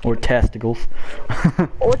 Or testicles.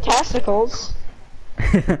 Or testicles.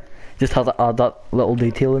 Just had to add that little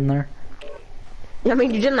detail in there. I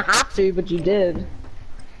mean, you didn't have to, but you did.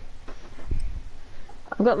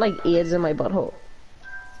 I've got like AIDS in my butthole.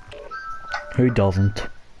 Who doesn't?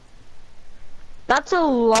 That's a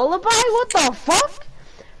lullaby? What the fuck?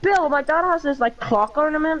 Bill, my dad has this like clock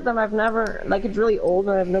ornament that I've never, like it's really old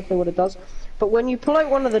and I have no clue what it does. But when you pull out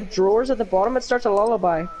one of the drawers at the bottom, it starts a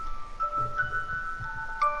lullaby.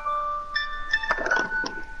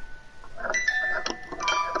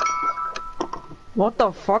 What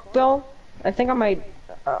the fuck, Bill? I think I might,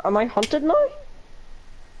 am I hunted now?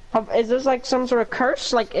 Is this like some sort of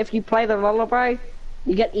curse? Like if you play the lullaby,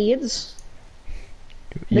 you get AIDS?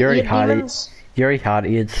 You already had it. You already had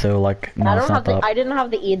AIDS, so like, no, it's not that. I didn't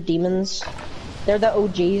have the AIDS demons. They're the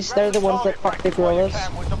OGs. They're the ones that fucked the gorillas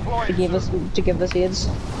to give us AIDS.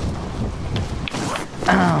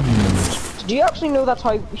 Do you actually know that's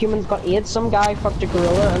how humans got AIDS? Some guy fucked a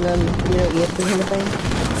gorilla and then, you know, AIDS became a thing.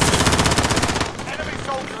 Enemy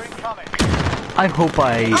soldier incoming. I hope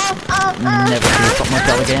I never do something like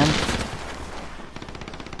that again.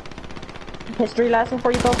 History lesson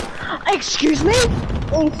for you, Bill. Excuse me?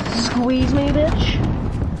 Oh, squeeze me, bitch.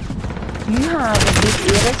 You have a big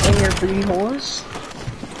Eris in your booty holes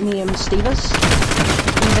named Stevis.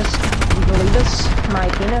 Stevis, my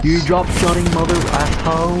penis. You drop shotting mother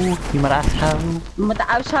asshole. You mad asshole. Mother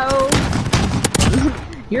asshole.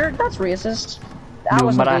 That's racist. That You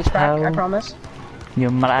wasn't a mad voice crack, I asshole. promise. You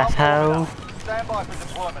mad asshole. Stand by for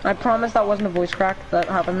deployment. I promise that wasn't a voice crack that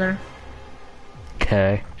happened there.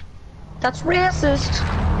 Okay. That's racist.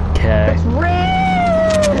 Okay. That's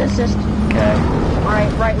racist. Okay.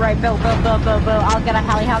 Right, Bill. I'll get a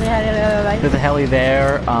heli. There's a heli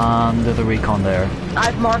there, and there's a recon there.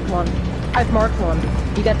 I've marked one.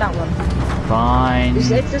 You get that one. Fine. It's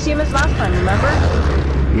the same as last time, remember?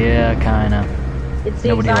 Yeah, kinda. It's the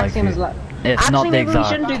Nobody exact likes same it. as last. It's Actually, not the maybe we exact.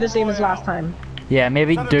 shouldn't do the same as last time. Yeah,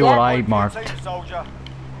 maybe do what I marked. Soldier.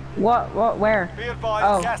 What, where? Be advised,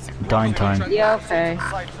 Oh. gas is Downtown. closing. Yeah, okay.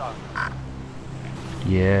 Safe zone.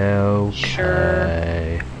 Yeah, okay.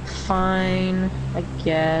 Sure. Fine, I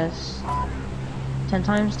guess. 10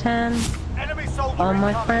 times 10. Enemy soldier All my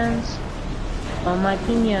incoming. friends. All my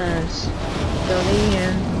piñas. Go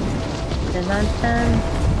in. 10 times 10.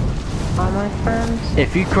 All my friends.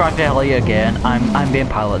 If you crack the heli again, I'm being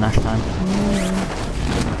pilot next time.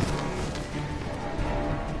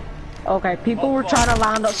 Okay, people were trying to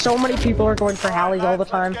land up. So many people are going for helis all the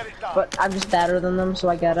time, but I'm just better than them, so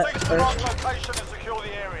I get it Take the first. right location and secure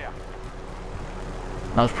the area.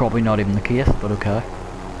 That was probably not even the case, but okay.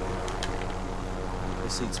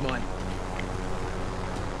 This seat's mine.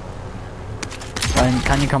 And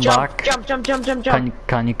can you come back? Jump.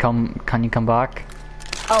 Can you come back?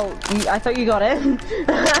 Oh, I thought you got in.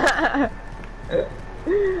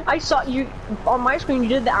 I saw you on my screen. You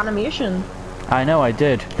did the animation. I know I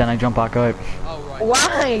did. Then I jumped back out Oh, right.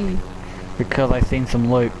 Why? because I seen some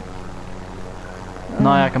loot.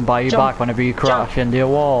 Now I can buy you Jump. back whenever you crash into a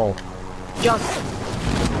wall. Jump.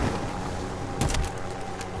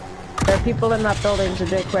 There are people in that building, so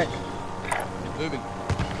do it quick. Moving.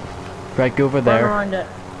 Right, go over Run there. around it.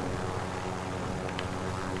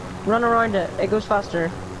 Run around it. It goes faster.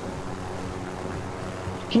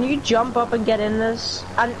 Can you jump up and get in this?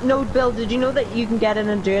 And no, Bill, did you know that you can get in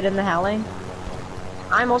and do it in the heli?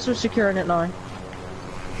 I'm also securing it now.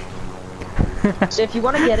 So if you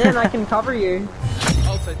want to get in, I can cover you.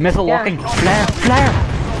 I'll take Missile Yeah. locking. Flare!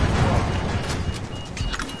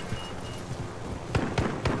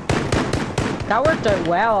 That worked out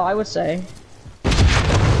well, I would say.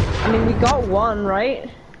 I mean, we got one, right?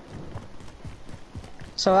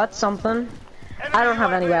 So that's something. I don't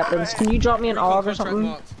have any weapons. Can you drop me an AUG or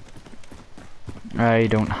something? I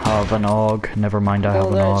don't have an AUG. Never mind, I have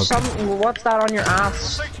an There's AUG. what's that on your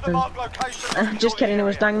ass? Proceed to the marked location and Just secure kidding, the it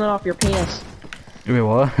was area. dangling off your penis. Wait,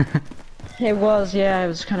 what? It was, yeah, it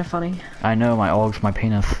was kind of funny. I know my AUG's my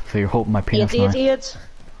penis, so you're holding my penis now. It's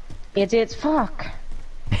fuck.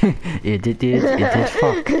 It did,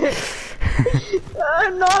 fuck.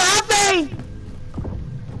 I'm not happy!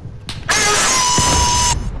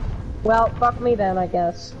 Well, fuck me then, I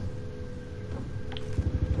guess.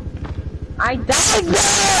 I died!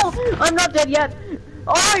 No! I'm not dead yet!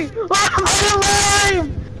 I'm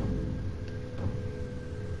alive!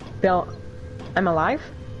 Bill, I'm alive?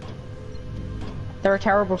 They're a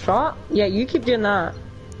terrible shot? Yeah, you keep doing that.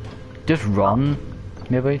 Just run,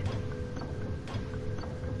 maybe.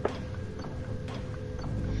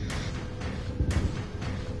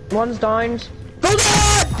 One's downed. Go on!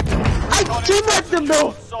 I teamworked them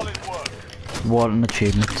though! Solid work. What an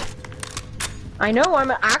achievement. I know, I'm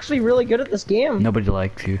actually really good at this game. Nobody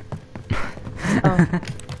likes you. Oh.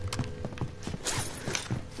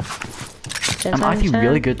 I'm actually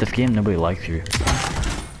really good at this game. Nobody likes you.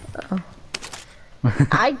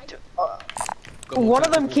 One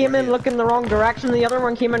of them came in looking the wrong direction, the other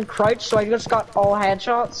one came in crouched, so I just got all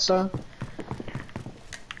headshots, so...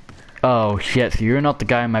 Oh shit, so you're not the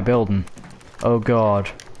guy in my building. Oh god.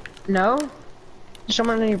 No? There's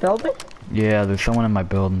someone in your building? Yeah, there's someone in my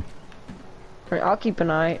building. Right, I'll keep an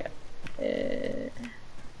eye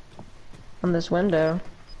on this window.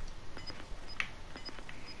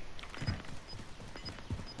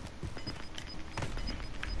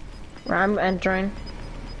 Where I'm entering.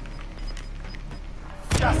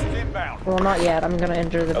 Gas is inbound. Well, not yet. I'm gonna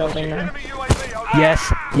enter the building now. Enemy UAV over.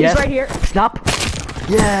 Yes! He's Yes! right here. Snap!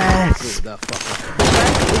 Yes! That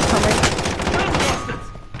fucker. He's coming.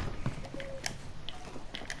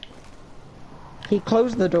 He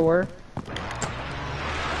closed the door.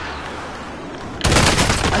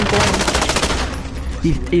 I'm going.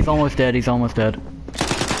 He's almost dead, he's almost dead.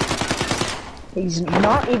 He's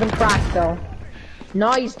not even cracked though.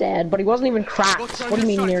 No, he's dead, but he wasn't even cracked. What do you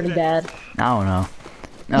mean nearly dead? I don't know.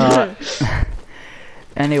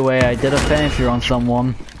 Anyway, I did a finisher on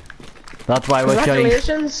someone. That's why I was shouting.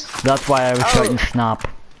 Congratulations. That's why I was shouting snap.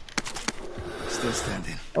 Still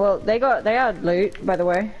standing. Well, they had loot, by the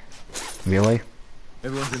way. Really?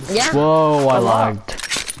 Everyone's in the Yeah. Whoa, I A lot.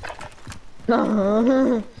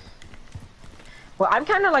 lagged. Well, I'm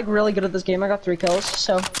kind of like really good at this game. I got 3 kills.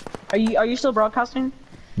 So, are you still broadcasting?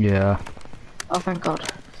 Yeah, Oh, thank God.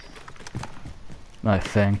 I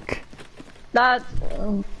think. That.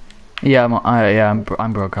 Yeah,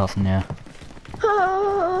 I'm broadcasting. Yeah.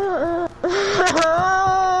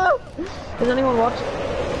 Is anyone watching?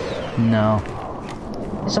 No.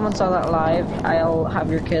 If someone saw that live, I'll have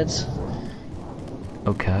your kids.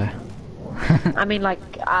 Okay. I mean, like,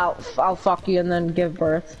 I'll fuck you and then give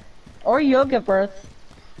birth, or you'll give birth.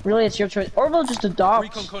 Really, it's your choice, or we'll just adopt.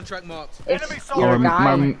 recon contract marked. If Enemy you're a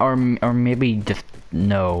guy. or maybe just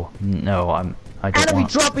no. I don't Enemy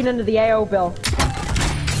want. dropping into the AO, Bill.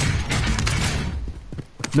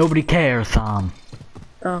 Nobody cares, Sam.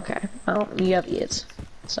 Okay, well, you have kids,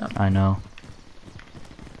 so. I know.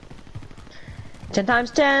 10 times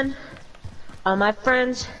 10. All my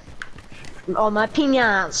friends, all my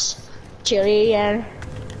piñas, chili and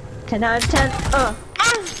 10 times 10.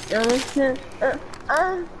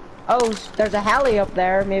 Oh, there's a heli up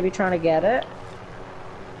there. Maybe trying to get it.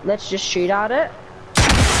 Let's just shoot at it.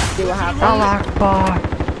 See what happens. Allah Akbar.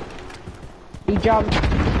 He jumped.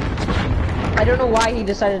 I don't know why he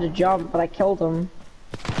decided to jump, but I killed him.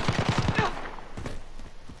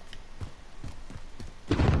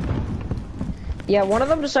 Yeah, one of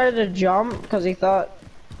them decided to jump because he thought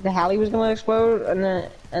the heli was gonna explode, and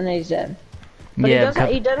then he's dead. But Yeah,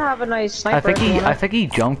 he did have a nice sniper. I think he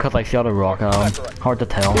jumped because I shot a rocket at him. Hard to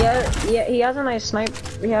tell. Yeah, he has a nice snipe.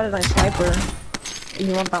 He had a nice sniper.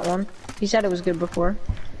 You want that one? He said it was good before.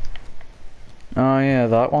 Oh yeah,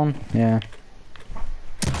 that one. Yeah.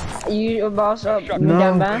 You boss up down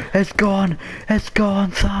No, bad. it's gone. It's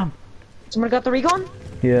gone, Sam. Someone got the recon?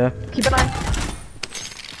 Yeah. Keep an eye.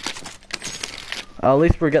 At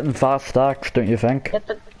least we're getting fast stacks, don't you think?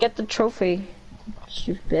 Get the trophy.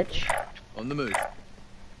 You bitch. On the move.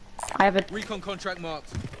 I have it. Recon contract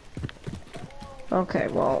marked. Okay,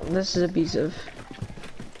 well, this is abusive.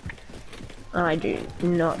 I do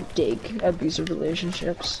not dig abusive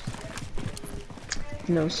relationships.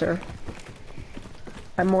 No, sir.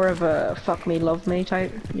 I'm more of a fuck me, love me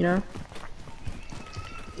type, you know?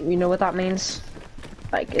 You know what that means?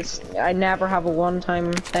 Like, I never have a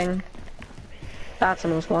one-time thing. That's the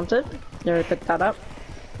most wanted. Never picked that up.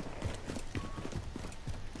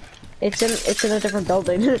 It's in a different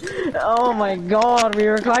building. Oh my god, we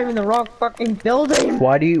were climbing the wrong fucking building.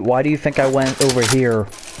 Why do you think I went over here?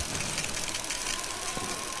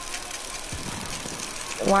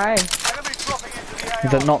 Why? Enemy dropping into the AO.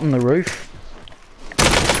 Is it not on the roof?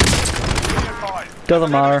 Advised.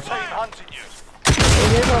 Doesn't matter. Team hunting you.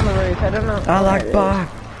 It is on the roof. I don't know. I where like it is. back.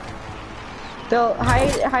 Bill,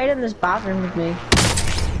 hide in this bathroom with me.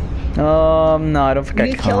 No, I don't think I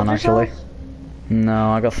You can killed actually. yourself?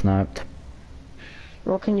 No, I got sniped.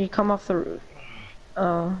 Well, can you come off the roof?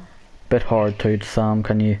 Oh. Bit hard to, Sam.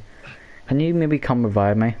 Can you maybe come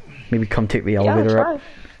revive me? Maybe come take the Yeah, elevator try. up.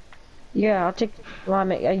 Yeah, I'll take. Well, I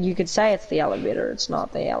mean, you could say it's the elevator. It's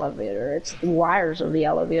not the elevator. It's the wires of the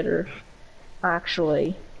elevator,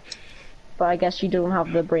 actually. But I guess you don't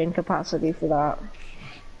have the brain capacity for that.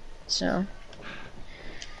 So.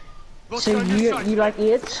 So you like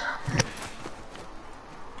it?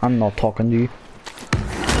 I'm not talking to you.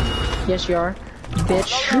 Yes, you are.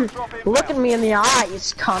 Bitch. Look at me in the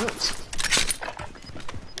eyes, cunt.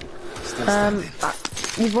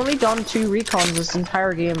 You've only done 2 recons this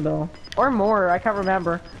entire game, Bill. Or more, I can't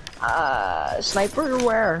remember. Sniper or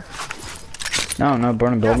where? No,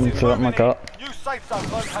 burning buildings, something like that. New safe zone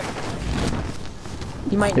located.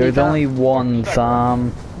 You might need There's that. only one,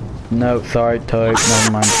 Sam. No, sorry, Toad,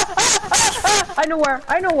 never mind. I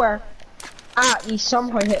know where. He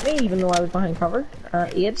somehow hit me even though I was behind cover.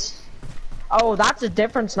 AIDS. Oh, that's a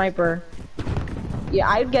different sniper. Yeah,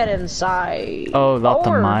 I'd get inside. Oh, that's a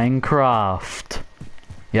Or- Minecraft.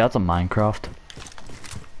 Yeah, that's a Minecraft.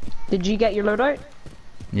 Did you get your loadout?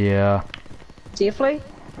 Yeah. Safely?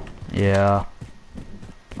 Yeah.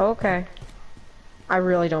 Okay. I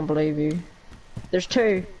really don't believe you. There's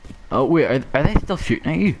 2. Oh wait, are they still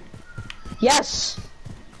shooting at you? Yes!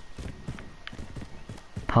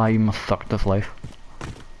 Hi, you must suck this life.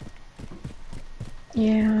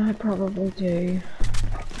 Yeah, I probably do.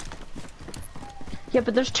 Yeah,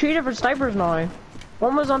 but there's 2 different snipers now.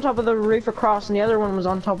 One was on top of the roof across and the other one was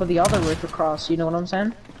on top of the other roof across, you know what I'm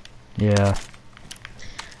saying? Yeah.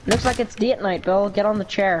 Looks like it's date night, Bill. Get on the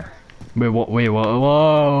chair. Wait, what? Wait, what?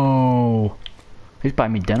 Whoa! Who's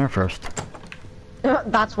buying me dinner first?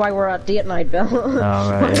 That's why we're at date night, Bill. Oh,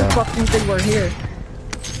 right, Why the yeah. fuck do you think we're here?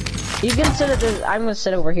 You can sit at this. I'm gonna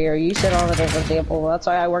sit over here. You sit on a different table. That's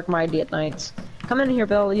why I work my date nights. Come in here,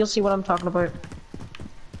 Bill. You'll see what I'm talking about.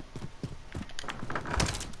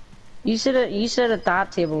 You sit at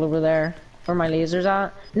that table over there, where my laser's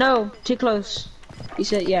at. No, too close. You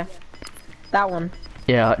sit, yeah, that one.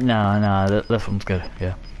 Yeah, no, this one's good.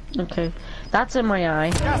 Yeah. Okay, that's in my eye.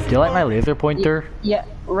 Do you like my laser pointer? Yeah,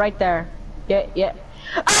 right there. Yeah.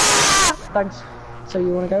 Ah! Thanks. So you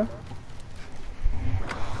wanna go?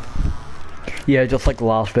 Yeah, just like the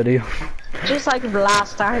last video. Just like the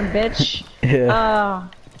last time, bitch. Yeah.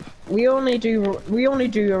 We only do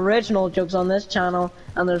original jokes on this channel,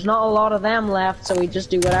 and there's not a lot of them left, so we just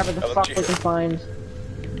do whatever the fuck we can find.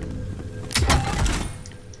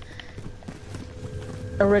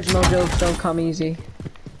 Original jokes don't come easy.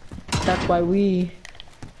 That's why we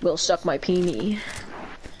will suck my peenie.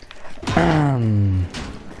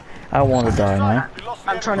 I want to die now.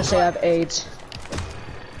 I'm trying to say I have AIDS.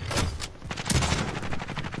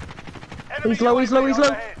 He's low.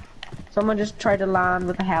 Someone just tried to land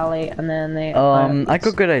with a heli, and then they... I got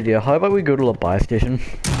a good idea. How about we go to the buy station?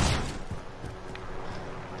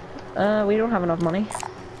 we don't have enough money.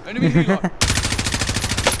 Enemy reload.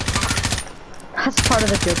 That's part of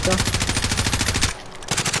the joke, though.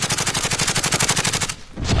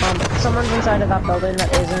 Someone's inside of that building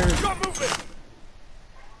that isn't...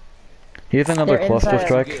 Here's another They're cluster inside.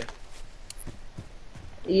 strike.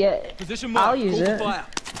 Yeah, Position mark. I'll use Call for it. fire.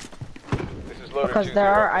 Because there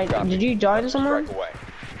are... Did you join someone?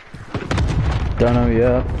 Don't know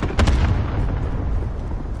yet.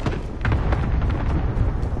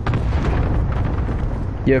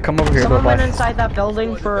 Yo, come over here. Someone go went buy. inside that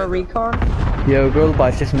building for a recon. Yo, go to the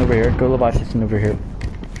buy station over here. Go to the buy station over here.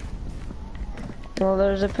 Well,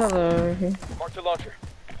 there's a pillar over here. Mark the launcher.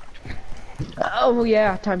 Oh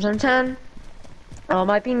yeah, times on 10. All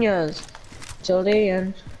my piñas. Till the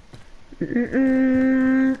end.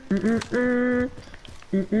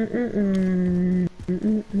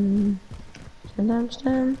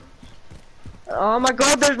 Oh my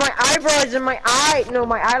god, there's my eyebrows in my eye! No,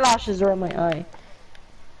 my eyelashes are in my eye.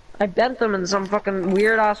 I bent them in some fucking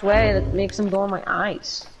weird ass way that makes them go in my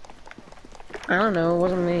eyes. I don't know, it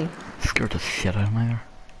wasn't me. Scared the shit out of me there.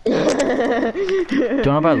 Do you want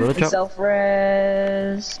to buy a loader drop?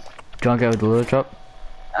 Self-res. Do you want to go with the loader drop?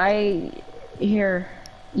 Here.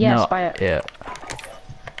 Yes, No, buy it. Yeah.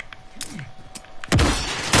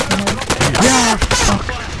 Yeah, fuck.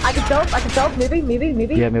 I can stealth, maybe.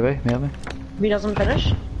 Yeah, maybe. If he doesn't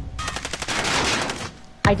finish.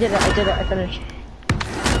 I did it, I finished.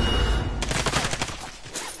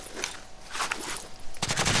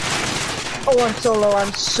 Oh, I'm so low,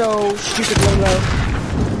 I'm so stupidly low.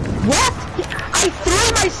 What? I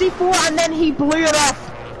threw my C4 and then he blew it up!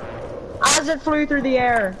 As it flew through the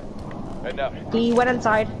air. Enough. He went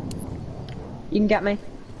inside. You can get me.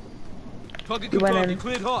 Target You went confirmed. in.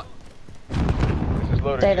 Cleared hot. This is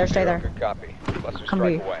loader. Stay there, two, stay zero. there. Good copy. Cluster Come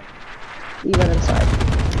strike here. away. He went inside.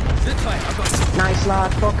 Sit tight. I got you. Nice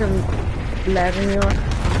lad, fucking legend you are.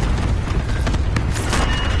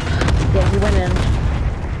 Yeah, he went in.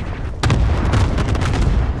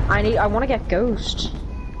 I wanna get Ghost.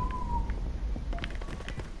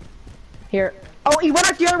 Here. Oh, he went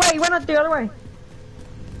out the other way,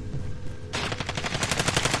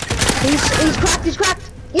 He's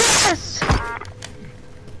cracked! Yes!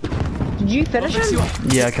 Did you finish him?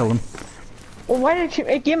 Yeah, I killed him. Well, why did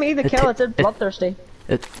it give me the kill? It said bloodthirsty.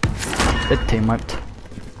 It team wiped.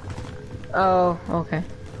 Oh, okay.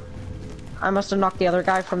 I must have knocked the other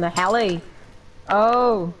guy from the heli.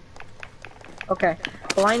 Oh. Okay.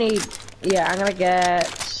 Well, I need... Yeah, I'm gonna get...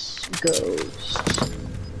 Ghost.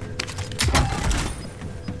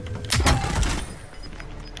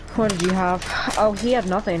 What did you have? Oh, he had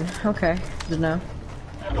nothing. Okay. Didn't know.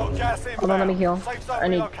 Got gas Hold on, let me heal. inbound. Safe zone I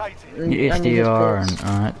need... relocated. Your I need his HDR pills.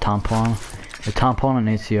 and tampon. A tampon and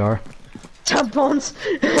HDR. Tampons!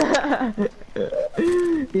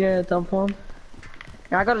 Yeah, tampon.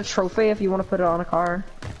 Yeah, I got a trophy if you want to put it on a car.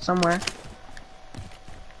 Somewhere.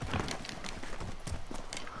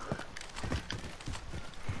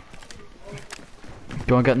 Do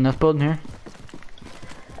you want to get in this building here?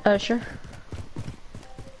 Sure.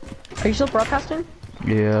 Are you still broadcasting?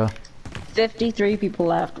 Yeah. 53 people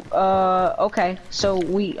left. Okay. So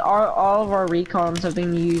all of our recons have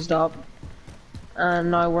been used up.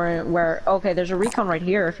 And now okay, there's a recon right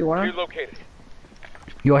here if you want to. Relocated.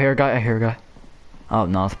 You hear a guy? I hear a guy. Oh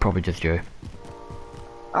no, it's probably just you.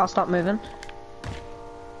 I'll stop moving.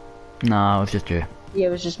 No, it's just you. Yeah,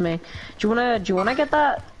 it was just me. Do you wanna get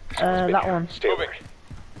that? That one. Moving.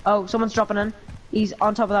 Oh, someone's dropping in. He's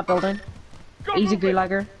on top of that building. He's a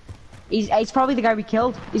gulagger. He's probably the guy we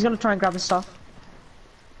killed. He's gonna try and grab his stuff.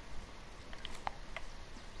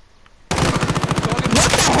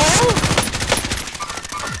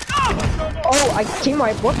 Oh, I team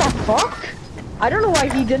wipe. What the fuck? I don't know why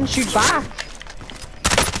he didn't shoot back.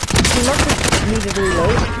 He must have needed to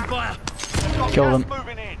reload. Fire. Kill them.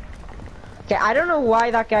 Moving in. Okay, I don't know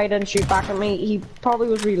why that guy didn't shoot back at me. He probably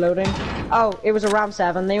was reloading. Oh, it was a Ram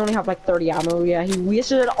 7. They only have like 30 ammo. Yeah, he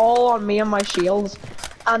wasted it all on me and my shields.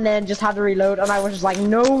 And then just had to reload. And I was just like,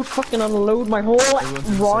 no, fucking unload my whole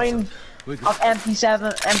round of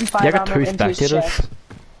MP7, MP5 Yeah, I got ammo 2 into his spectators. chest.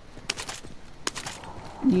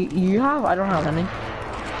 You have? I don't have any.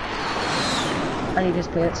 I need his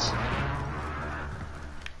plates.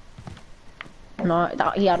 No,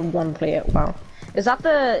 he had 1 plate. Wow. Is that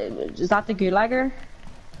the gulagger?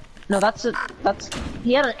 No,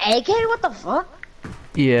 he had an AK. What the fuck?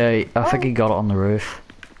 Yeah, I think he got it on the roof.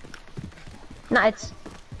 Nah,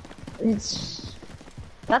 that's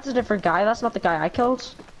a different guy. That's not the guy I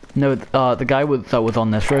killed. No, the guy that was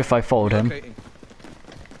on this roof, I followed him. Relocating.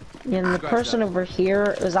 And the person over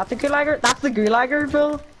here, is that the gulagger? That's the gulagger,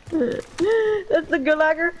 Bill. That's the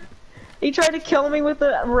gulagger. He tried to kill me with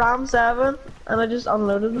the Ram 7, and I just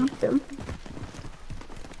unloaded him.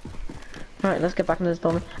 Alright, let's get back into this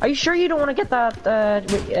building. Are you sure you don't want to get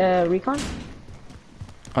that recon?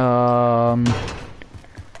 I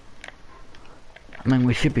mean,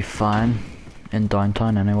 we should be fine in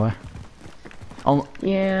downtown anyway.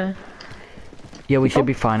 Yeah. Yeah, we should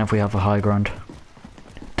be fine if we have a high ground.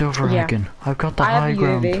 Doverhagen, I've got the high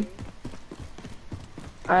ground. UAV.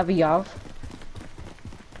 I have a Yav.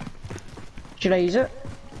 Should I use it?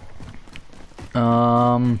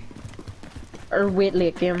 Or wait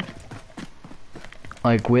late game?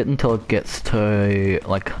 Like, wait until it gets to,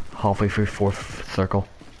 like, halfway through 4th circle.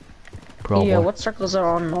 Probably. Yeah, what circle's it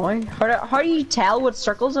on now? How do you tell what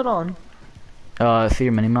circle's it on? See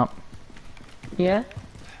your minimap? Yeah?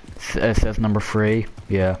 It says number 3,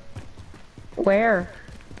 yeah. Where?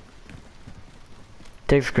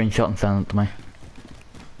 Take a screenshot and send it to me.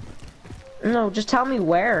 No, just tell me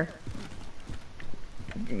where.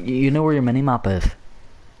 You know where your minimap is?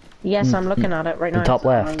 Yes, I'm looking at it right now. The top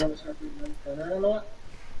left.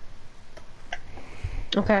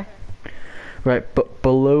 Okay. Right, but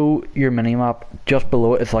below your minimap, just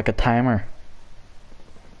below it is like a timer.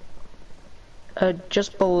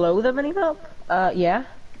 Just below the minimap? Yeah.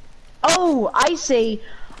 Oh, I see.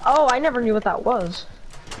 Oh, I never knew what that was.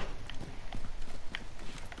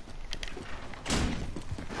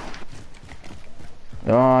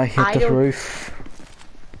 Oh, I hit I this don't- roof.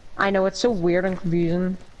 I know, it's so weird and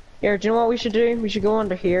confusing. Here, do you know what we should do? We should go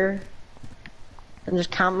under here. And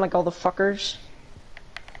just camp like all the fuckers.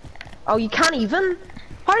 Oh, you can't even?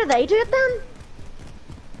 How do they do it then?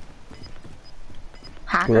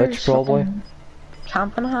 Hackers? Glitch, probably. fucking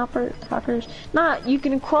Camping hackers? Nah, you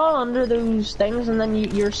can crawl under those things and then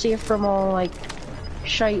you're safe from all like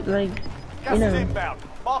shite, like, Gas you know. is inbound.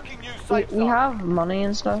 Marking new We safe zone. have money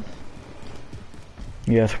and stuff.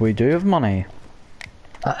 Yes, we do have money.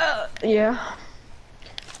 Yeah.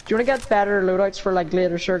 Do you want to get better loadouts for like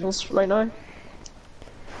later circles right now?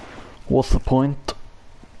 What's the point?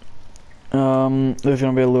 There's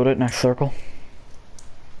gonna be a loadout next circle.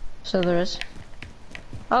 So there is.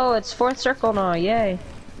 Oh, it's 4th circle now, yay.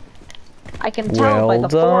 I can tell by Well the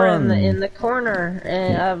 4 done. in the corner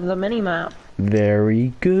of the mini-map.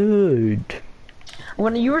 Very good.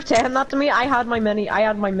 When you were saying that to me, I had my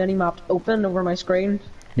mini map open over my screen.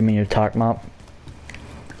 You mean your attack map?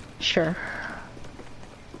 Sure.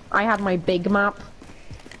 I had my big map,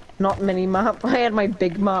 not mini map. I had my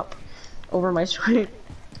big map over my screen.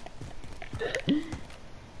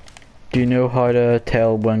 Do you know how to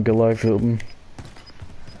tell when Gulag's open?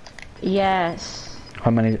 Yes.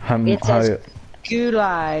 It says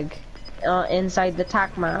Gulag inside the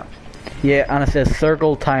tac map. Yeah, and it says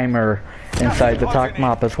circle timer inside the tac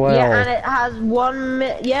map as well. Yeah, and it has 1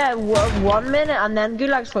 minute. Yeah, 1 minute, and then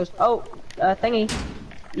Gulag's closed. Oh, thingy.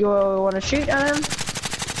 You want to shoot at him?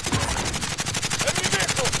 Enemy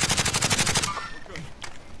vehicle.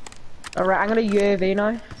 Alright, I'm gonna UAV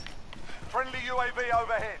now. Friendly UAV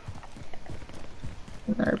overhead.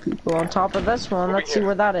 There are people on top of this one. Let's see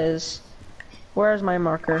where that is. Where's my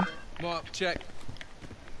marker? Mark, check.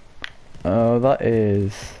 Oh, that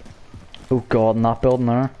is... Oh god, in that building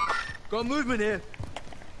there. Got movement here.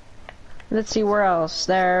 Let's see where else.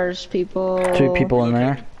 There's people. 2 people in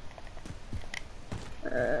there.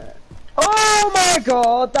 Oh my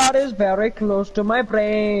god, that is very close to my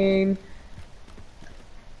brain.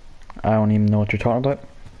 I don't even know what you're talking about.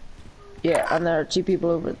 Yeah, and there are 2 people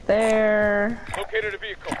over there. Located a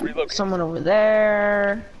vehicle. Relocated. Someone over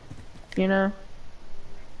there. You know?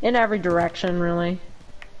 In every direction, really.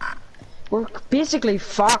 We're basically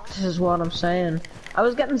fucked, is what I'm saying. I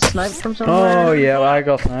was getting sniped from somewhere. Oh yeah, I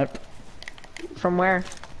got sniped. From where?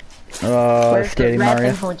 Where's the Stadium red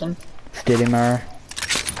area. thing pointing? Stadium area.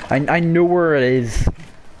 I know where it is.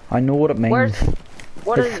 I know what it means. Where's...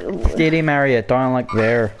 What It's is... stadium area, down like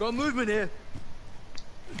there. Got movement here.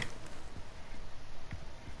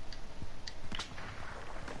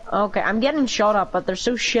 Okay, I'm getting shot up, but they're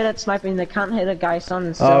so shit at sniping they can't hit a guy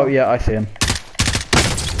standing still. Oh yeah, I see him.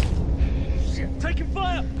 Taking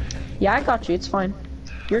fire. Yeah, I got you, it's fine.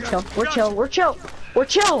 You're chill. We're chill. We're chill. We're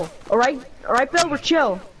chill. Alright? Alright, Bill, we're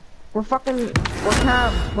chill. We're fucking... We're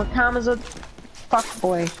calm. We're calm as a... Fuck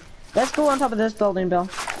boy. Let's go on top of this building, Bill.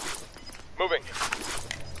 Moving.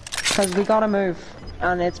 Because we gotta move.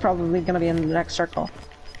 And it's probably gonna be in the next circle.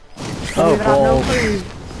 But Oh, we would have no balls. clue.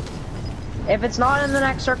 If it's not in the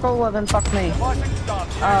next circle, well then fuck me. Fighting's done.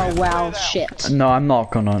 Oh well, shit. No, I'm not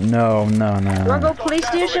gonna. No. You wanna go police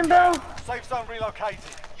station, Bill? Safe zone relocated.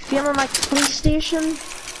 Feeling like police station?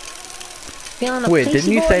 Feeling a Wait, policey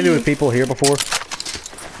didn't you boy? say there were people here before?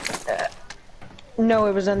 No,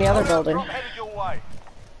 it was in the other building. Drop headed your way.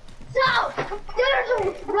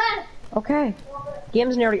 Okay.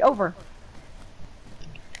 Game's nearly over.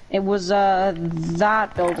 It was,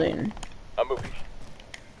 that building I'm moving.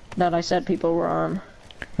 that I said people were on.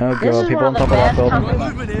 Oh This god, is people one on of top the of that best building.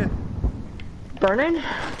 Got movement here. Burning?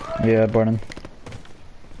 Yeah, burning.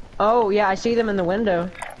 Oh, yeah, I see them in the window.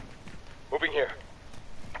 Moving here.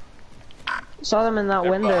 Saw them in that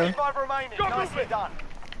window. 5 remaining. Nicely done.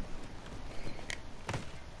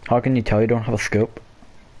 How can you tell you don't have a scope?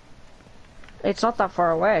 It's not that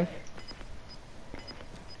far away.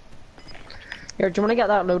 Here, do you want to get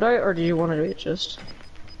that loadout, or do you want to do it just?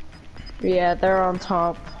 Yeah, they're on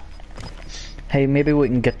top. Hey, maybe we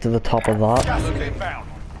can get to the top of that. Gas is inbound.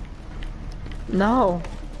 No.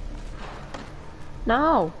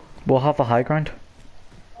 No. We'll have the high ground.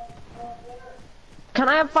 Can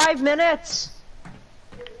I have 5 minutes?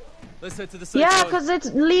 Let's head to the safe Yeah, zone. because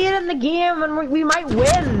it's late in the game and we might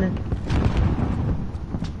win.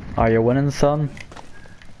 Are you winning, son?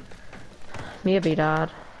 Maybe, Dad.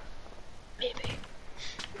 Maybe.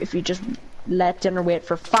 If you just let dinner wait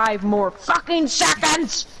for 5 more fucking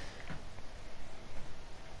seconds!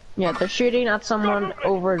 Yeah, they're shooting at someone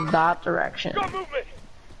over that direction. Got movement.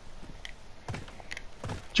 Do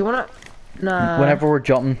you wanna... Nah. Whenever we're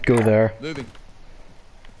jumping, go there. Moving.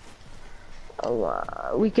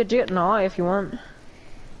 Oh, we could do it now if you want.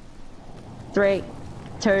 3,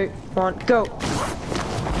 2, 1, go!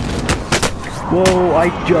 Whoa, I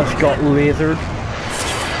just got lasered.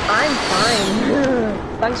 I'm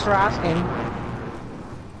fine. Thanks for asking.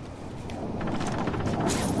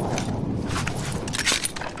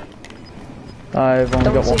 I've only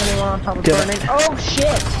Don't got see one. anyone on top of Get it. burning. Oh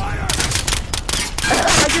shit!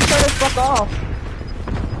 I just got to fuck off.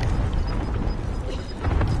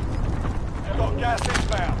 You've got gas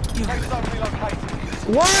inbound. Safe zone relocated.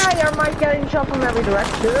 Why am I getting shot from every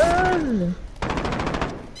direction?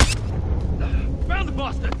 Found the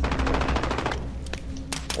bastard.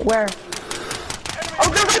 Where? Oh,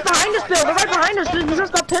 they're right behind us, Bill. They're right behind us. They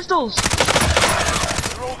just got pistols.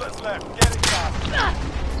 You're all that's left. Get it done.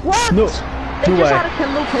 What? No. They No just way. had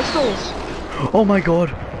Kindle pistols. Oh my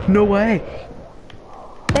god, no way.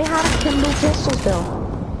 They had Kindle pistols, Bill.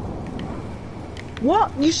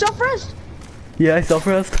 What? You self-rest? Yeah, I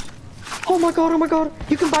self-rest. Oh my god,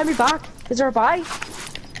 you can buy me back. Is there a buy?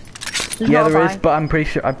 There's Yeah, not a there buy. is, but I'm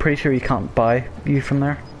pretty sure you can't buy you from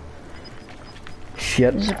there.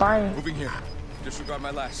 Shit. There's a buy. Moving here. Disregard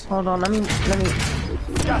my last. Hold on, let me.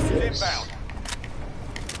 Gas is inbound.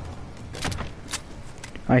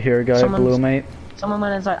 I hear a guy Someone's- below, mate. Someone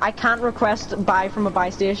went inside. I can't request buy from a buy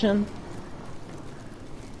station.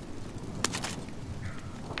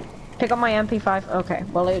 Pick up my MP5. Okay,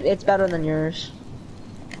 well it's better than yours.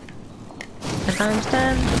 Times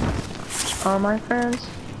 10. All my friends.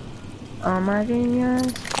 All my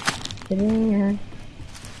videos.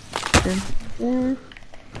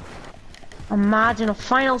 Imagine a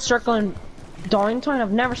final circle in Downtown.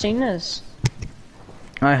 I've never seen this.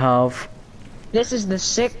 I have. This is the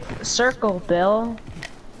sixth circle, Bill.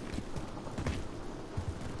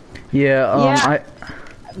 Yeah,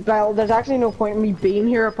 Well, there's actually no point in me being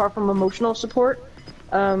here apart from emotional support.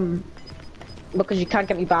 Because you can't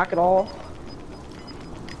get me back at all.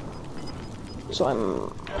 So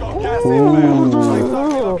I'm... Got gas inbound. Safe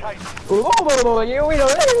zone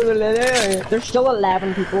relocated. There's still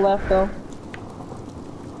 11 people left though.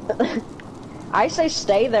 I say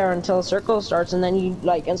stay there until circle starts, and then you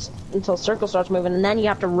like until circle starts moving, and then you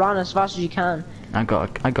have to run as fast as you can. I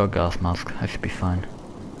got a gas mask. I should be fine.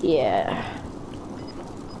 Yeah.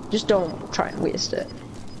 Just don't try and waste it.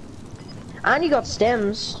 And you got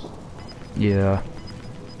stems. Yeah.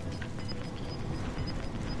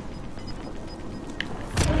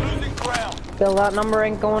 Losing ground. Bill, that number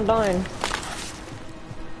ain't going down.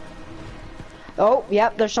 Oh,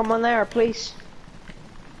 yep, there's someone there, please.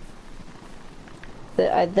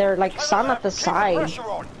 They're like standing at the Keep side. pressure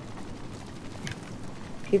on.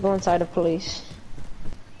 People inside of police.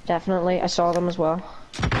 Definitely, I saw them as well.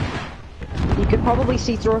 You could probably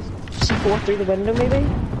see forth through the window, maybe.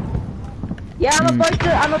 Yeah, I'm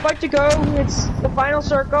about to go. It's the final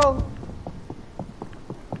circle.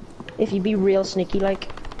 If you be real sneaky, like.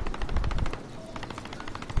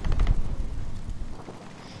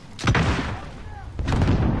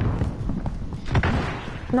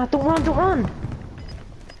 No, don't run.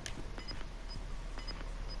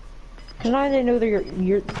 Cause now they know that you're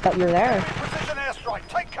there. Precision airstrike.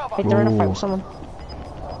 Take cover. Like they're in a fight Ooh. with someone.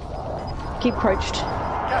 Keep crouched.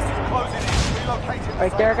 Gas is closing in. Relocating. the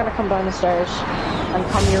Right, safe they're gonna come down the stairs and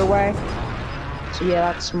come your way. So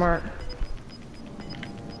yeah, that's smart.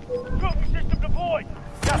 zone. Copy system deployed.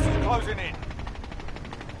 Gas is closing in.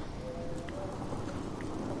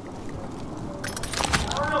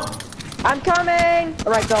 I'm coming!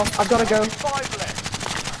 Alright, Bill, I've gotta go. 5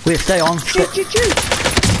 left. Wait, stay on. Shoot!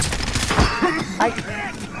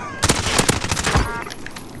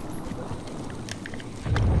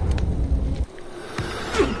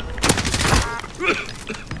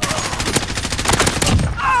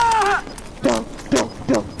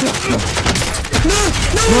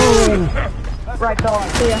 Right, Bill,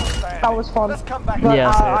 see ya. That was fun. Let's come back. But Yeah,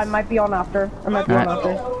 I might be on after. I might be on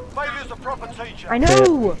after. Failure's a proper teacher. I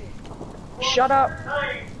know! Shut up.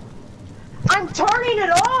 I'm turning it